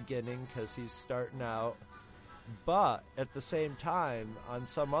at the beginning because he's starting out, but at the same time, on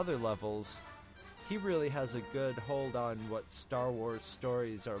some other levels, he really has a good hold on what Star Wars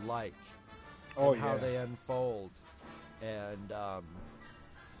stories are like, and how they unfold, and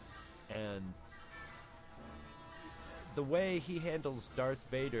the way he handles Darth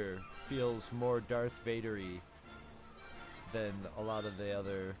Vader feels more Darth Vader-y than a lot of the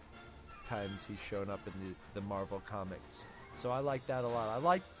other times he's shown up in the Marvel comics. So I like that a lot. I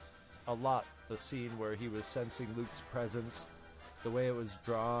like a lot the scene where he was sensing Luke's presence, the way it was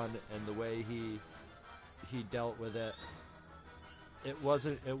drawn, and the way he dealt with it. It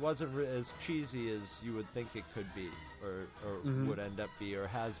wasn't as cheesy as you would think it could be, or would end up be, or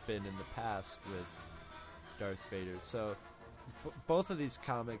has been in the past with Darth Vader. So both of these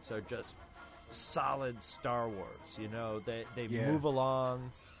comics are just solid Star Wars. You know, they move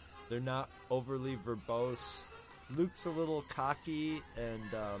along. They're not overly verbose. Luke's a little cocky and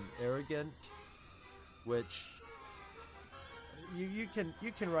arrogant, which you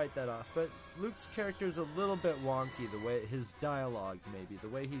can write that off. But Luke's character is a little bit wonky. The way his dialogue, maybe the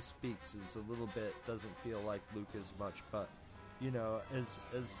way he speaks, is a little bit doesn't feel like Luke as much. But you know, as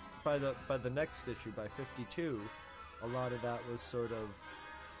by the next issue, by 52, a lot of that was sort of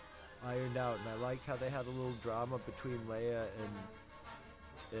ironed out, and I like how they had a little drama between Leia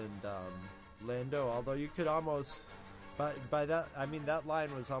and Lando. Although you could almost, by that, I mean, that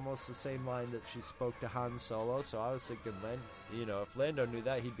line was almost the same line that she spoke to Han Solo. So I was thinking, if Lando knew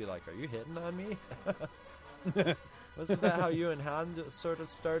that, he'd be like, "Are you hitting on me?" Wasn't that how you and Han sort of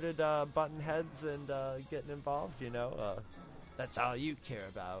started butting heads and getting involved? That's all you care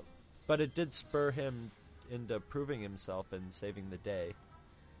about. But it did spur him into proving himself and saving the day.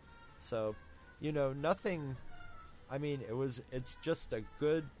 So, nothing. I mean, it's just a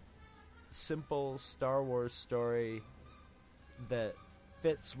good, simple Star Wars story that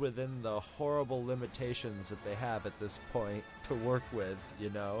fits within the horrible limitations that they have at this point to work with,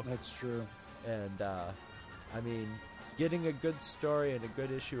 That's true. And, I mean, getting a good story and a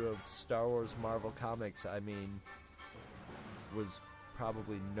good issue of Star Wars Marvel Comics, I mean, was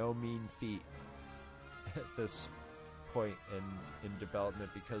probably no mean feat at this point in development,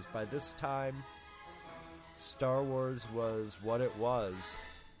 because by this time Star Wars was what it was,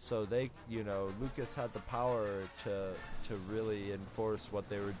 so they, Lucas had the power to really enforce what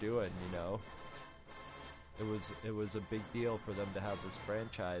they were doing. It was a big deal for them to have this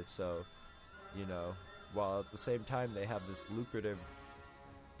franchise, so while at the same time they have this lucrative,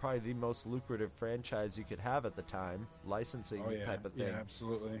 probably the most lucrative franchise you could have at the time, licensing type of thing. Yeah,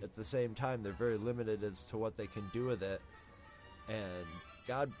 absolutely. At the same time, they're very limited as to what they can do with it, and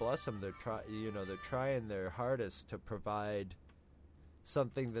God bless them. They're trying their hardest to provide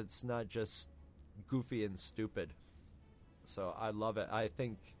something that's not just goofy and stupid. So I love it. I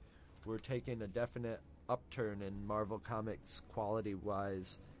think we're taking a definite upturn in Marvel Comics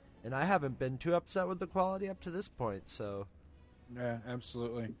quality-wise, and I haven't been too upset with the quality up to this point. So. Yeah,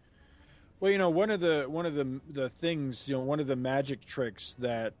 absolutely. Well, one of the things, one of the magic tricks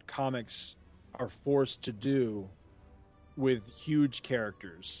that comics are forced to do with huge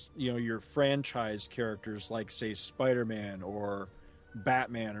characters, your franchise characters like, say, Spider-Man or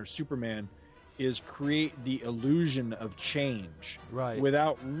Batman or Superman, is create the illusion of change, right,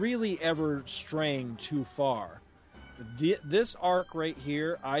 without really ever straying too far. This arc right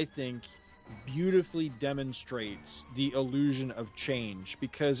here, I think, beautifully demonstrates the illusion of change,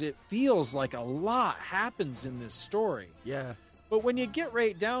 because it feels like a lot happens in this story. Yeah. But when you get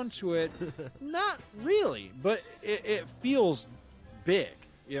right down to it, not really, but it feels big.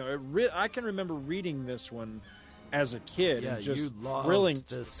 I can remember reading this one as a kid and just you loved thrilling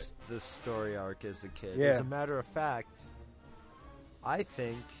this story arc as a kid. Yeah. As a matter of fact, I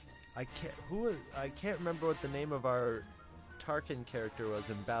think I can't remember what the name of our Tarkin character was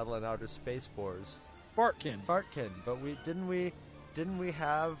in Battle in Outer Space Wars. Fartkin. But didn't we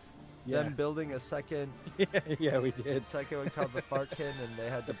have them building a second? Yeah, we did. A second one called the Fartkin, and they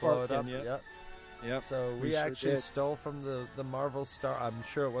had to blow it up. Yep. So we actually stole from the Marvel Star. I'm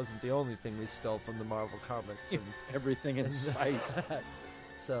sure it wasn't the only thing we stole from the Marvel comics. And everything in sight.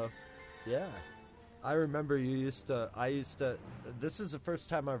 So, yeah. I remember I used to. This is the first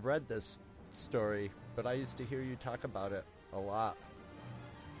time I've read this story, but I used to hear you talk about it a lot.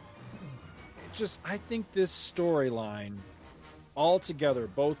 I think this storyline, altogether,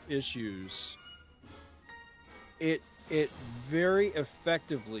 both issues, it very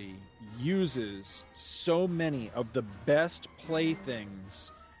effectively uses so many of the best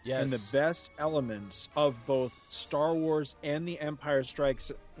playthings and the best elements of both Star Wars and The Empire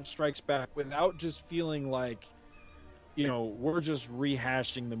Strikes Back, without just feeling like, we're just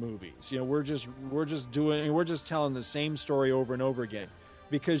rehashing the movies. We're just telling the same story over and over again.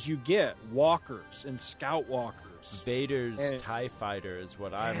 because you get walkers and scout walkers. Vader's TIE Fighter is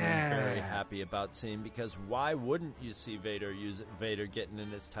what I'm very happy about seeing, because why wouldn't you see Vader getting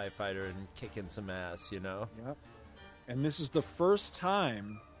in his TIE Fighter and kicking some ass, you know? Yep. And this is the first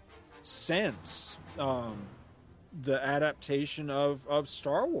time since the adaptation of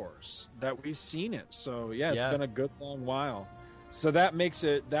Star Wars that we've seen it. So, it's been a good long while. So that makes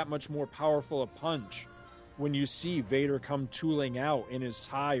it that much more powerful a punch. When you see Vader come tooling out in his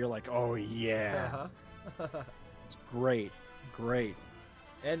tie, you're like, oh, yeah. It's great.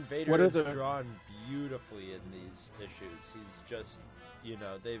 And Vader is drawn beautifully in these issues. He's just,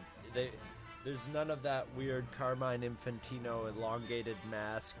 there's none of that weird Carmine Infantino elongated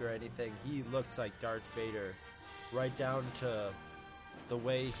mask or anything. He looks like Darth Vader, right down to the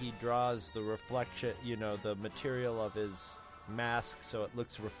way he draws the reflection, the material of his mask so it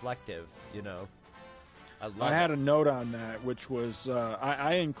looks reflective, I had a note on that, which was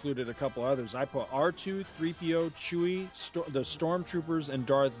I included a couple others. I put R2, 3PO, Chewie, the Stormtroopers, and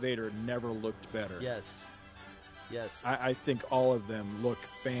Darth Vader never looked better. Yes. I think all of them look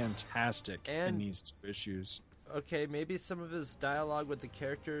fantastic in these issues. Okay, maybe some of his dialogue with the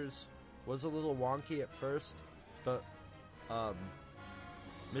characters was a little wonky at first, but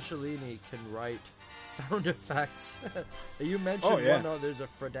Michelini can write sound effects. You mentioned one. Oh, there's a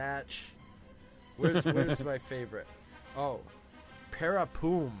Fradach. Where's my favorite? Oh,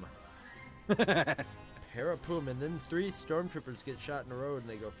 Parapoom. Parapoom, and then 3 stormtroopers get shot in a row, and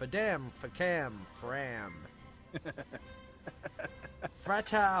they go Fadam, Fakam, Fram.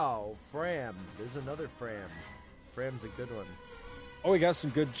 Fratau, Fram. There's another Fram. Fram's a good one. Oh, we got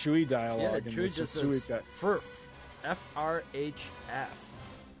some good Chewie dialogue. Yeah, Chewie just says Frf. F-R-H-F.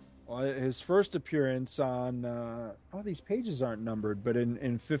 Well, his first appearance on... these pages aren't numbered, but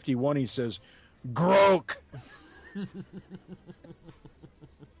in 51 he says... Grok.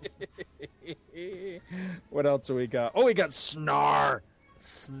 What else do we got? Oh, we got Snar.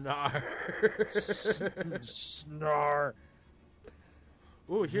 Snar. Snar.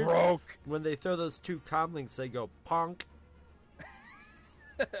 Ooh, here's Grok. When they throw those 2 comlinks, they go Punk.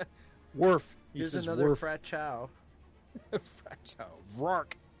 Worf. Here's another Worf. Frat Chow. Frat Chow.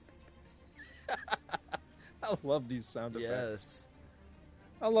 Vrark. I love these sound effects. Yes.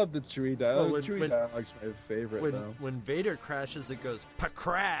 I love the Chewie dialogue. Chewie dialogue's my favorite, though. When Vader crashes, it goes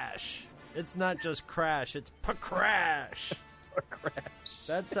pa-crash. It's not just crash, it's pa-crash. Pa-crash.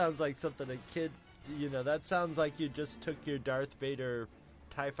 That sounds like something a kid, that sounds like you just took your Darth Vader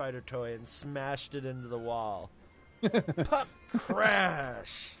TIE Fighter toy and smashed it into the wall.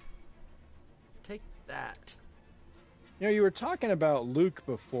 Pa-crash. Take that. You were talking about Luke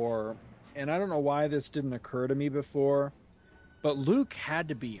before, and I don't know why this didn't occur to me before, but Luke had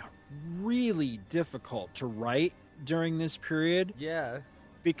to be really difficult to write during this period. Yeah.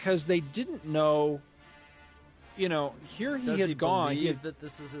 Because they didn't know, here he had gone. Does he believe that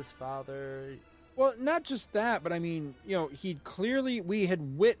this is his father? Well, not just that, but I mean, we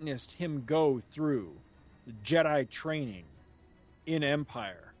had witnessed him go through Jedi training in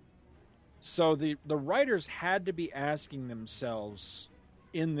Empire. So the writers had to be asking themselves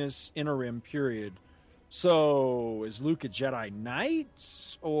in this interim period, so is Luke a Jedi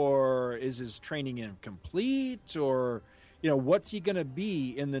Knight, or is his training incomplete, or, what's he going to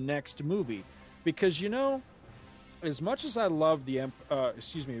be in the next movie? Because, as much as I love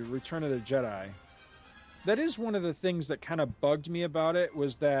Return of the Jedi, that is one of the things that kind of bugged me about it,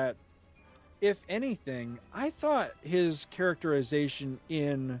 was that, if anything, I thought his characterization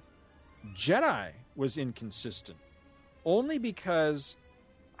in Jedi was inconsistent. Only because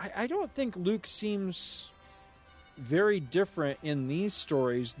I don't think Luke seems very different in these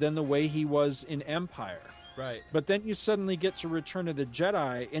stories than the way he was in Empire. Right. But then you suddenly get to Return of the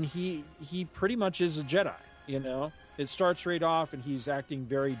Jedi, and he pretty much is a Jedi, It starts right off, and he's acting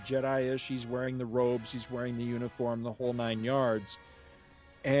very Jedi-ish. He's wearing the robes, he's wearing the uniform, the whole 9 yards.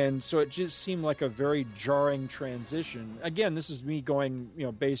 And so it just seemed like a very jarring transition. Again, this is me going,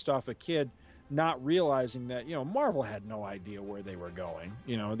 based off a kid, not realizing that, Marvel had no idea where they were going.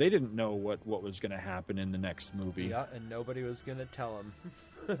 They didn't know what was going to happen in the next movie. Yeah, and nobody was going to tell them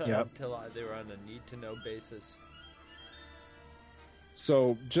yep. Until they were on a need-to-know basis.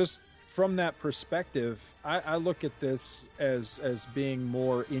 So just from that perspective, I look at this as being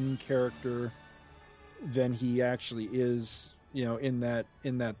more in character than he actually is, in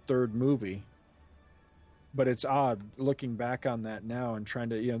that third movie. But it's odd looking back on that now and trying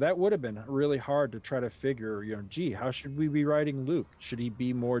to, that would have been really hard to try to figure, gee, how should we be writing Luke? Should he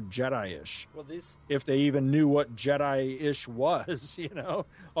be more Jedi-ish? Well, if they even knew what Jedi-ish was,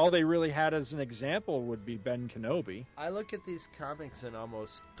 all they really had as an example would be Ben Kenobi. I look at these comics in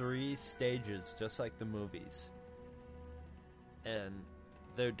almost 3 stages, just like the movies. And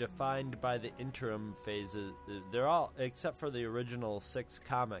they're defined by the interim phases. They're all, except for the original 6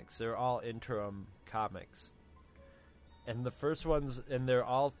 comics, they're all interim comics. And the first ones, and they're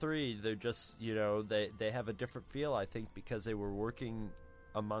all 3, they're just, they have a different feel, I think, because they were working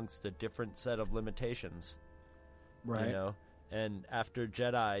amongst a different set of limitations. Right. And after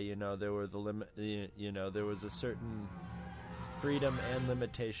Jedi, there were there was a certain freedom and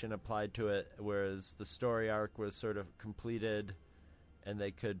limitation applied to it, whereas the story arc was sort of completed, and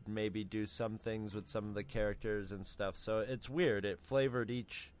they could maybe do some things with some of the characters and stuff. So it's weird. It flavored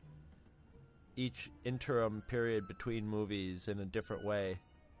each interim period between movies in a different way.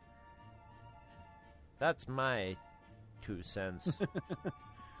 That's my 2 cents.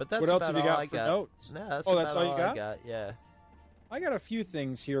 But that's what else about have you all got I for got. notes? No, that's that's about all you got? I got. Yeah. I got a few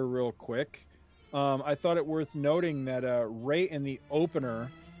things here real quick. I thought it worth noting that right in the opener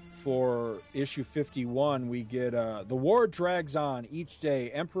for issue 51, we get the war drags on each day,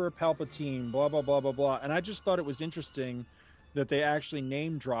 Emperor Palpatine, blah, blah, blah, blah, blah. And I just thought it was interesting that they actually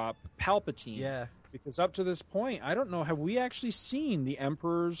name drop Palpatine. Yeah. Because up to this point, I don't know, have we actually seen the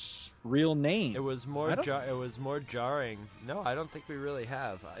Emperor's real name? It was more it was more jarring. No, I don't think we really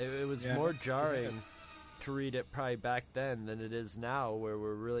have. It was more jarring to read it probably back then than it is now, where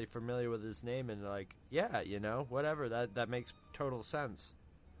we're really familiar with his name and like, yeah, whatever. That makes total sense.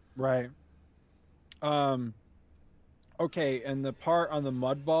 Right. Okay, and the part on the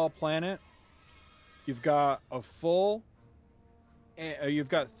Mudball planet, you've got you've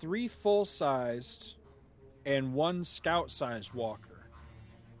got 3 full-sized and 1 scout-sized walker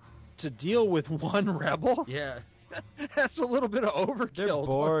to deal with 1 rebel. Yeah. That's a little bit of overkill. They're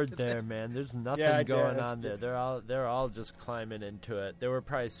bored there, man. There's nothing going on there. Yeah. They're all just climbing into it. There were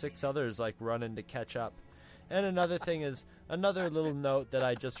probably 6 others like running to catch up. And another thing is, another little note that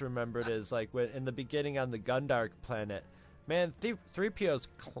I just remembered is like when in the beginning on the Gundark planet, man, 3PO's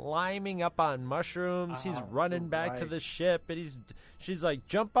climbing up on mushrooms. He's running back to the ship, and she's like,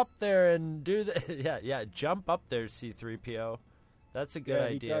 jump up there and do that. yeah, jump up there, C-3PO. That's a good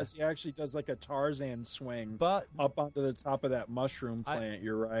idea. He actually does like a Tarzan swing, but up onto the top of that mushroom planet.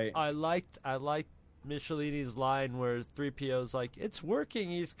 You're right. I liked Michelini's line where 3PO's like, it's working,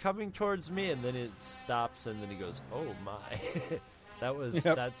 he's coming towards me, and then it stops, and then he goes, oh my.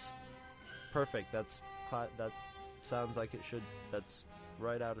 That's perfect. That sounds like it should. That's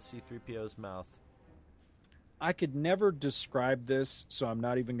right out of C-3PO's mouth. I could never describe this, so I'm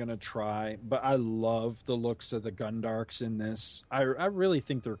not even going to try, but I love the looks of the Gundarks in this. I really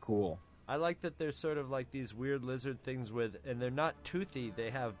think they're cool. I like that they're sort of like these weird lizard things and they're not toothy.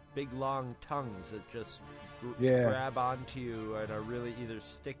 They have big, long tongues that just grab onto you and are really either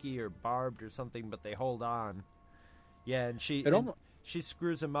sticky or barbed or something, but they hold on. Yeah, and she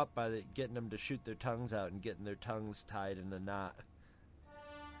screws them up by getting them to shoot their tongues out and getting their tongues tied in a knot.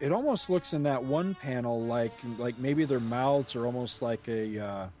 It almost looks in that one panel like maybe their mouths are almost like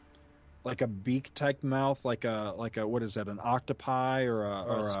a beak type mouth, like a what is that, an octopi or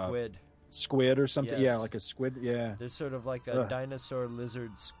a squid or something. Yes. Yeah, like a squid. Yeah, they're sort of like a dinosaur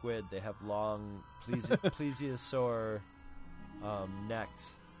lizard squid. They have long plesiosaur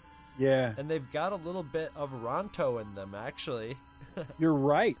necks. Yeah, and they've got a little bit of Ronto in them, actually. You're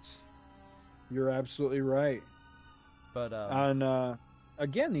right. You're absolutely right. But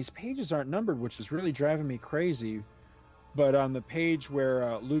again, these pages aren't numbered, which is really driving me crazy. But on the page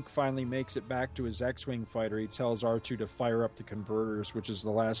where Luke finally makes it back to his X-Wing fighter, he tells R2 to fire up the converters, which is the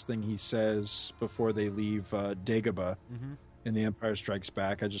last thing he says before they leave Dagobah in The Empire Strikes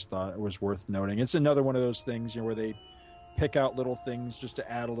Back. I just thought it was worth noting. It's another one of those things, where they pick out little things just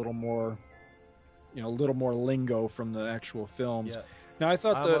to add a little more, a little more lingo from the actual films. Yeah. Now, I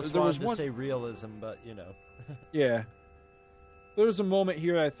thought there was one to say realism, but yeah. There was a moment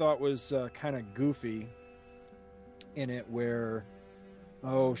here I thought was kind of goofy in it where,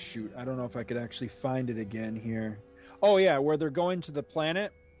 oh shoot, I don't know if I could actually find it again here. Oh yeah, where they're going to the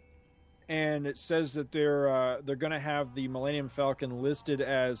planet, and it says that they're going to have the Millennium Falcon listed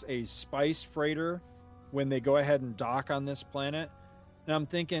as a spice freighter when they go ahead and dock on this planet. And I'm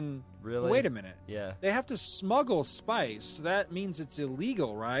thinking, really? Wait a minute. Yeah. They have to smuggle spice. So that means it's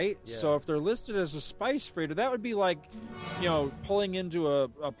illegal, right? Yeah. So if they're listed as a spice freighter, that would be like, pulling into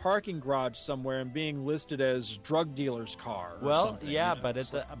a parking garage somewhere and being listed as drug dealer's car. Well, yeah,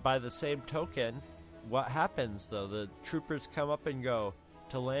 but by the same token, what happens, though? The troopers come up and go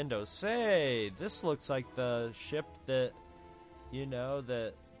to Lando, say, this looks like the ship that,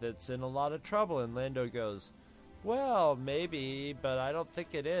 that's in a lot of trouble. And Lando goes, well, maybe, but I don't think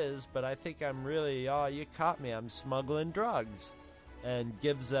it is. But I think I'm really, you caught me. I'm smuggling drugs. And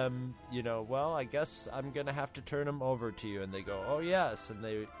gives them, well, I guess I'm going to have to turn them over to you. And they go, oh, yes. And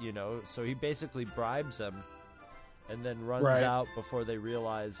they, so he basically bribes them and then runs out before they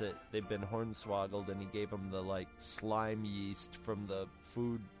realize that they've been hornswoggled, and he gave them the, slime yeast from the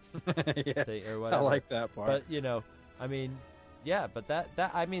food thing or whatever. I like that part. But, but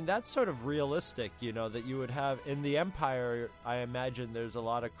that's sort of realistic, that you would have in the Empire. I imagine there's a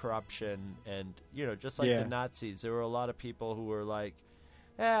lot of corruption, and, just like the Nazis, there were a lot of people who were like,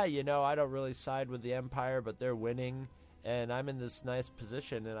 I don't really side with the Empire, but they're winning, and I'm in this nice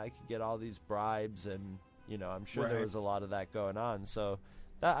position, and I could get all these bribes, and, I'm sure there was a lot of that going on. So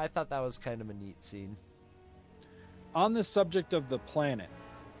I thought that was kind of a neat scene. On the subject of the planet,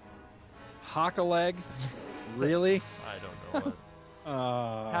 Hock-a-leg? Really? I don't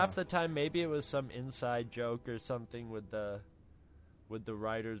know. Half the time, maybe it was some inside joke or something with the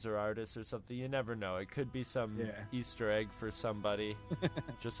writers or artists or something. You never know. It could be some Easter egg for somebody,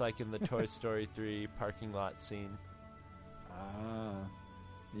 just like in the Toy Story 3 parking lot scene.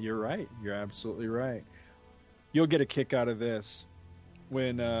 You're right. You're absolutely right. You'll get a kick out of this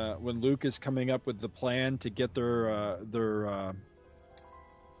when Luke is coming up with the plan to get their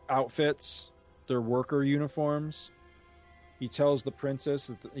outfits, their worker uniforms. He tells the princess,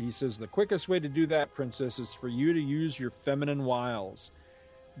 he says, the quickest way to do that, princess, is for you to use your feminine wiles.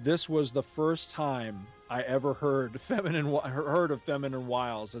 This was the first time I ever heard of feminine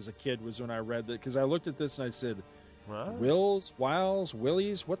wiles as a kid, was when I read that, because I looked at this and I said, Wills, wiles,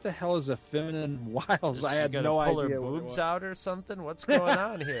 willies, what the hell is a feminine wiles? I had no idea. Pull her boobs out or something? What's going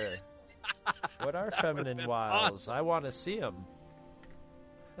on here? What are feminine wiles? Awesome. I want to see them.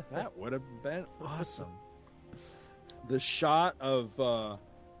 That would have been awesome. The shot of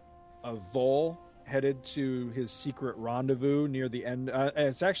Vol headed to his secret rendezvous near the end. And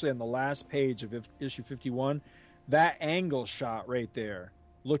it's actually on the last page of issue 51. That angle shot right there,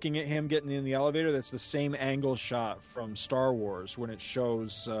 looking at him getting in the elevator, that's the same angle shot from Star Wars when it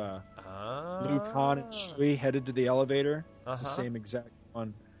shows Luke, Han, and Chewie headed to the elevator. It's the same exact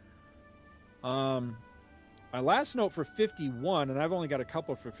one. My last note for 51, and I've only got a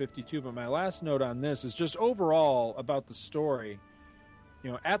couple for 52, but my last note on this is just overall about the story.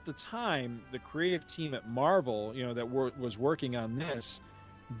 At the time, the creative team at Marvel, that was working on this,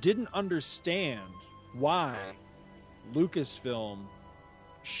 didn't understand why Lucasfilm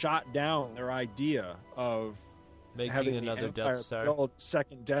shot down their idea of making having another Empire Death Star, build a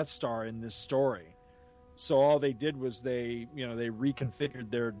second Death Star in this story. So all they did was they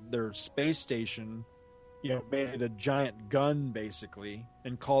reconfigured their space station, made it a giant gun basically,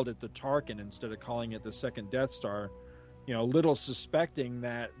 and called it the Tarkin instead of calling it the second Death Star. Little suspecting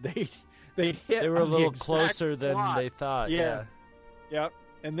that they were a little closer than they thought. Yeah. Yep.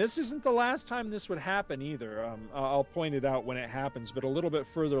 And this isn't the last time this would happen either. I'll point it out when it happens, but a little bit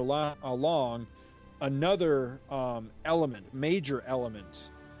further along, another major element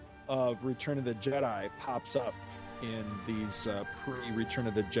of Return of the Jedi pops up in these pre-Return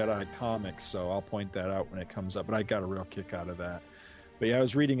of the Jedi comics, so I'll point that out when it comes up, but I got a real kick out of that. But yeah, I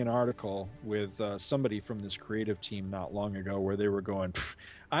was reading an article with somebody from this creative team not long ago where they were going,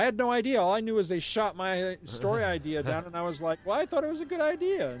 I had no idea. All I knew was they shot my story idea down, and I was like, well, I thought it was a good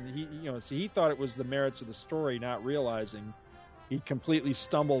idea. And he thought it was the merits of the story, not realizing he completely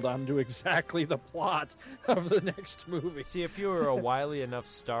stumbled onto exactly the plot of the next movie. See, if you were a wily enough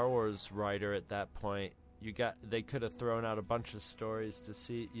Star Wars writer at that point, they could have thrown out a bunch of stories to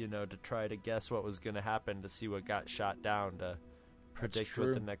see, to try to guess what was going to happen, to see what got shot down, to predict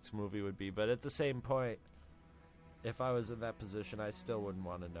what the next movie would be. But at the same point, if I was in that position, I still wouldn't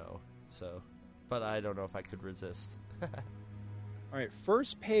want to know. So, but I don't know if I could resist. All right,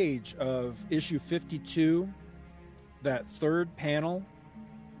 first page of issue 52, that third panel.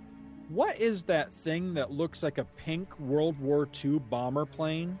 What is that thing that looks like a pink World War II bomber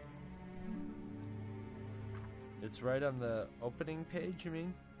plane? It's right on the opening page, you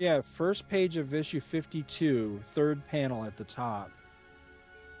mean? Yeah, first page of issue 52, third panel at the top.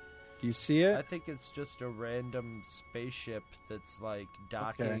 Do you see it? I think it's just a random spaceship that's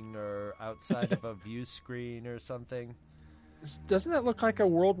docking or outside of a view screen or something. Doesn't that look like a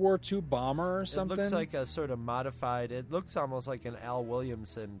World War II bomber or something? It looks like a sort of modified. It looks almost like an Al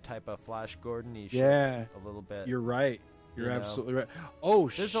Williamson type of Flash Gordon-y ship. Yeah, a little bit. You're right. You're absolutely right. Oh,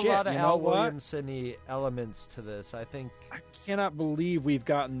 There's shit. a lot of you Al know what? Williamson-y elements to this. I think I cannot believe we've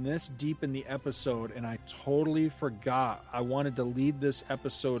gotten this deep in the episode, and I totally forgot. I wanted to lead this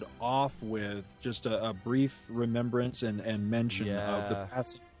episode off with just a brief remembrance and mention of the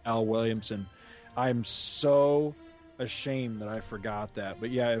passing of Al Williamson. I'm so ashamed that I forgot that.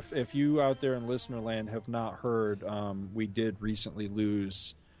 But yeah, if you out there in listener land have not heard, we did recently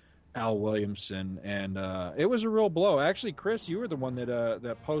lose Al Williamson, and it was a real blow. Actually, Chris, you were the one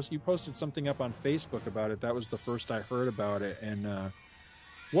that posted something up on Facebook about it. That was the first I heard about it, and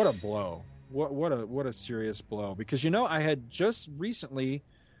what a blow! What a serious blow! Because I had just recently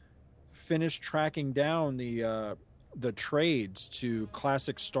finished tracking down the trades to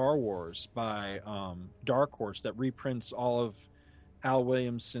Classic Star Wars by Dark Horse that reprints all of Al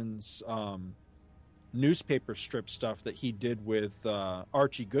Williamson's newspaper strip stuff that he did with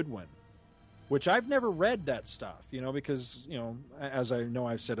Archie Goodwin, which I've never read that stuff, because, as I know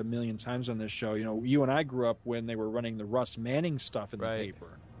I've said a million times on this show, you and I grew up when they were running the Russ Manning stuff in the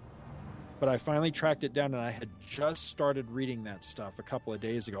paper. But I finally tracked it down, and I had just started reading that stuff a couple of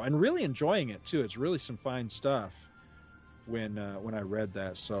days ago and really enjoying it too. It's really some fine stuff when I read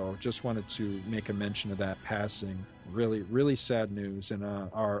that. So just wanted to make a mention of that passing. Really, really sad news, and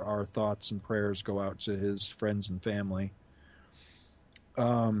our thoughts and prayers go out to his friends and family.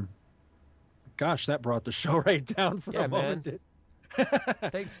 Gosh, that brought the show right down for a moment.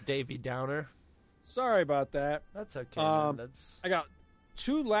 Thanks, Davey Downer. Sorry about that. That's okay. Man. I got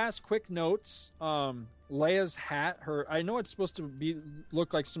two last quick notes. Leia's hat, I know it's supposed to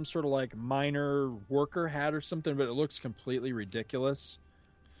look like some sort of like minor worker hat or something, but it looks completely ridiculous.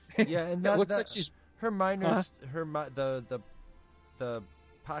 Yeah, and it looks like she's her minors. The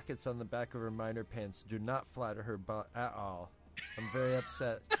pockets on the back of her minor pants do not flatter her butt at all. I'm very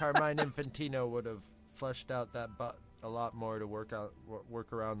upset. Carmine Infantino would have fleshed out that butt a lot more to work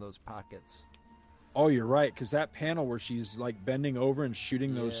around those pockets. Oh, you're right, because that panel where she's like bending over and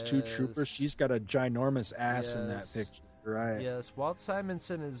shooting those two troopers, she's got a ginormous ass in that picture, right? Yes, Walt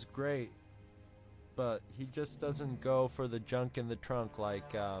Simonson is great, but he just doesn't go for the junk in the trunk like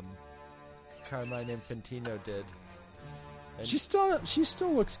Carmine Infantino did. And she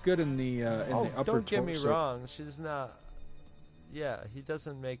still looks good in the the upper don't get me torso. wrong, she's not. Yeah, he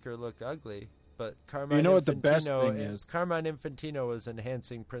doesn't make her look ugly. But Carmine you know Infantino, what the best thing is? Carmine Infantino is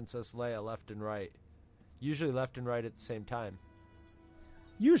enhancing Princess Leia left and right. Usually left and right at the same time.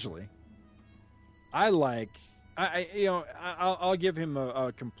 Usually. I'll give him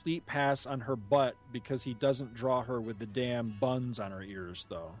a complete pass on her butt because he doesn't draw her with the damn buns on her ears,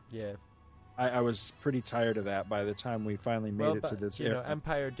 though. Yeah. I was pretty tired of that by the time we finally made it to this era.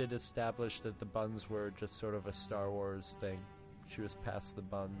 Empire did establish that the buns were just sort of a Star Wars thing. She was past the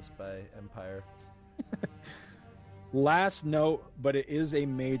buns by Empire. Last note, but it is a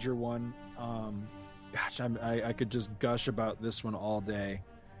major one. I could just gush about this one all day.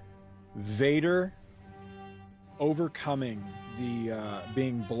 Vader overcoming the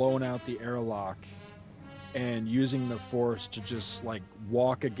being blown out the airlock and using the Force to just like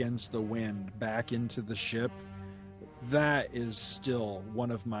walk against the wind back into the ship. That is still one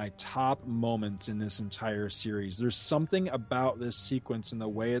of my top moments in this entire series. There's something about this sequence and the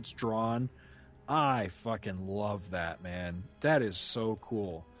way it's drawn. I fucking love that, man. That is so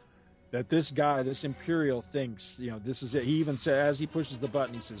cool. That this guy, this Imperial, thinks, this is it. He even says, as he pushes the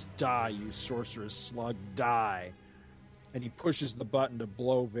button, he says, "Die, you sorceress slug, die." And he pushes the button to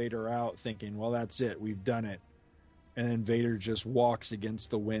blow Vader out, thinking, well, that's it. We've done it. And then Vader just walks against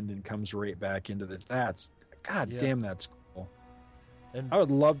the wind and comes right back into the... damn, that's cool. And I would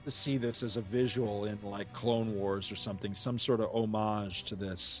love to see this as a visual in like Clone Wars or something, some sort of homage to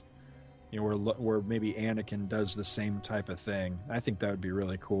this, where maybe Anakin does the same type of thing. I think that would be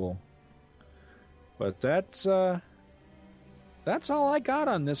really cool. But that's all I got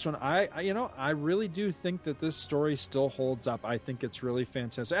on this one. I really do think that this story still holds up. I think it's really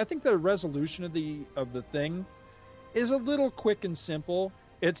fantastic. I think the resolution of the thing is a little quick and simple.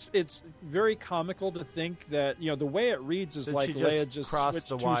 It's very comical to think that the way it reads is like Leia just crossed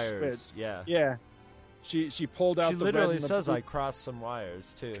the wires. Switched. Yeah. She pulled out. She the literally red and the says, blue. "I crossed some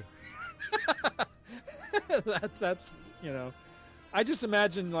wires too." that's I just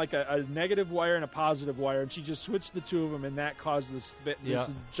imagine like a negative wire and a positive wire, and she just switched the two of them, and that caused this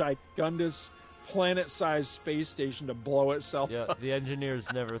gigundous planet-sized space station to blow itself up. The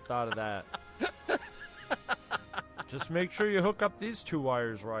engineers never thought of that. Just make sure you hook up these two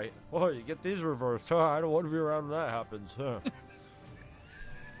wires right. Oh, you get these reversed. Oh, I don't want to be around when that happens. Huh?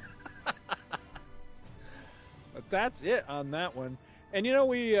 But that's it on that one. And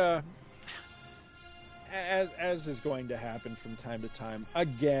we as is going to happen from time to time,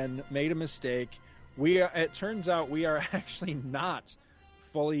 again, made a mistake. It turns out we are actually not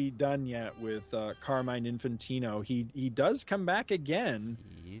fully done yet with Carmine Infantino. He does come back again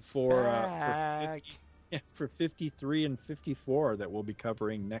for 53 and 54 that we'll be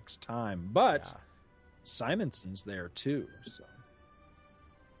covering next time. But Simonson's there too, so.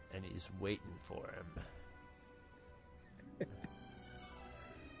 And he's waiting for him.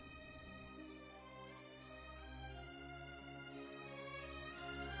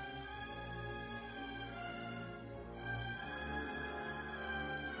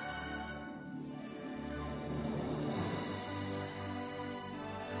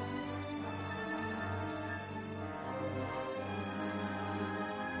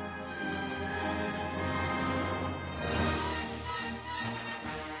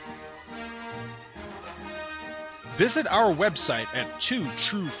 Visit our website at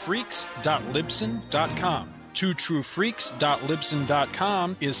twotruefreaks.libsyn.com.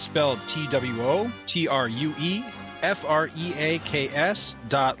 twotruefreaks.libsyn.com is spelled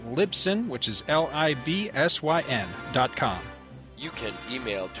TWOTRUEFREAKS.libsyn, which is LIBSYN.com. You can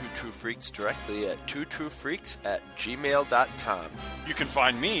email Two True Freaks directly at twotruefreaks@gmail.com. You can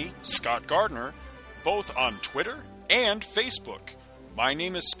find me, Scott Gardner, both on Twitter and Facebook. My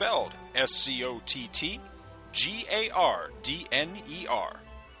name is spelled SCOTTGARDNER.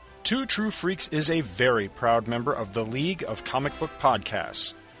 Two True Freaks is a very proud member of the League of Comic Book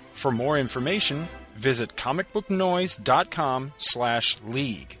Podcasts. For more information, visit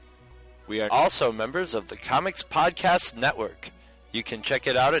comicbooknoise.com/league. We are also members of the Comics Podcast Network. You can check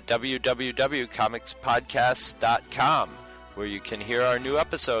it out at www.comicspodcasts.com, where you can hear our new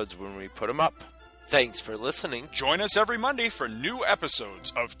episodes when we put them up. Thanks for listening. Join us every Monday for new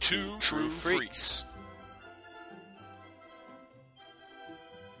episodes of Two True Freaks.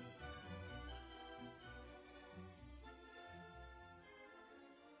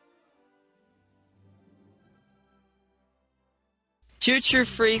 Two True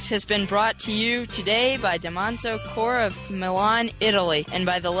Freaks has been brought to you today by Damanzo Corp of Milan, Italy, and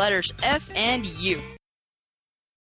by the letters F and U.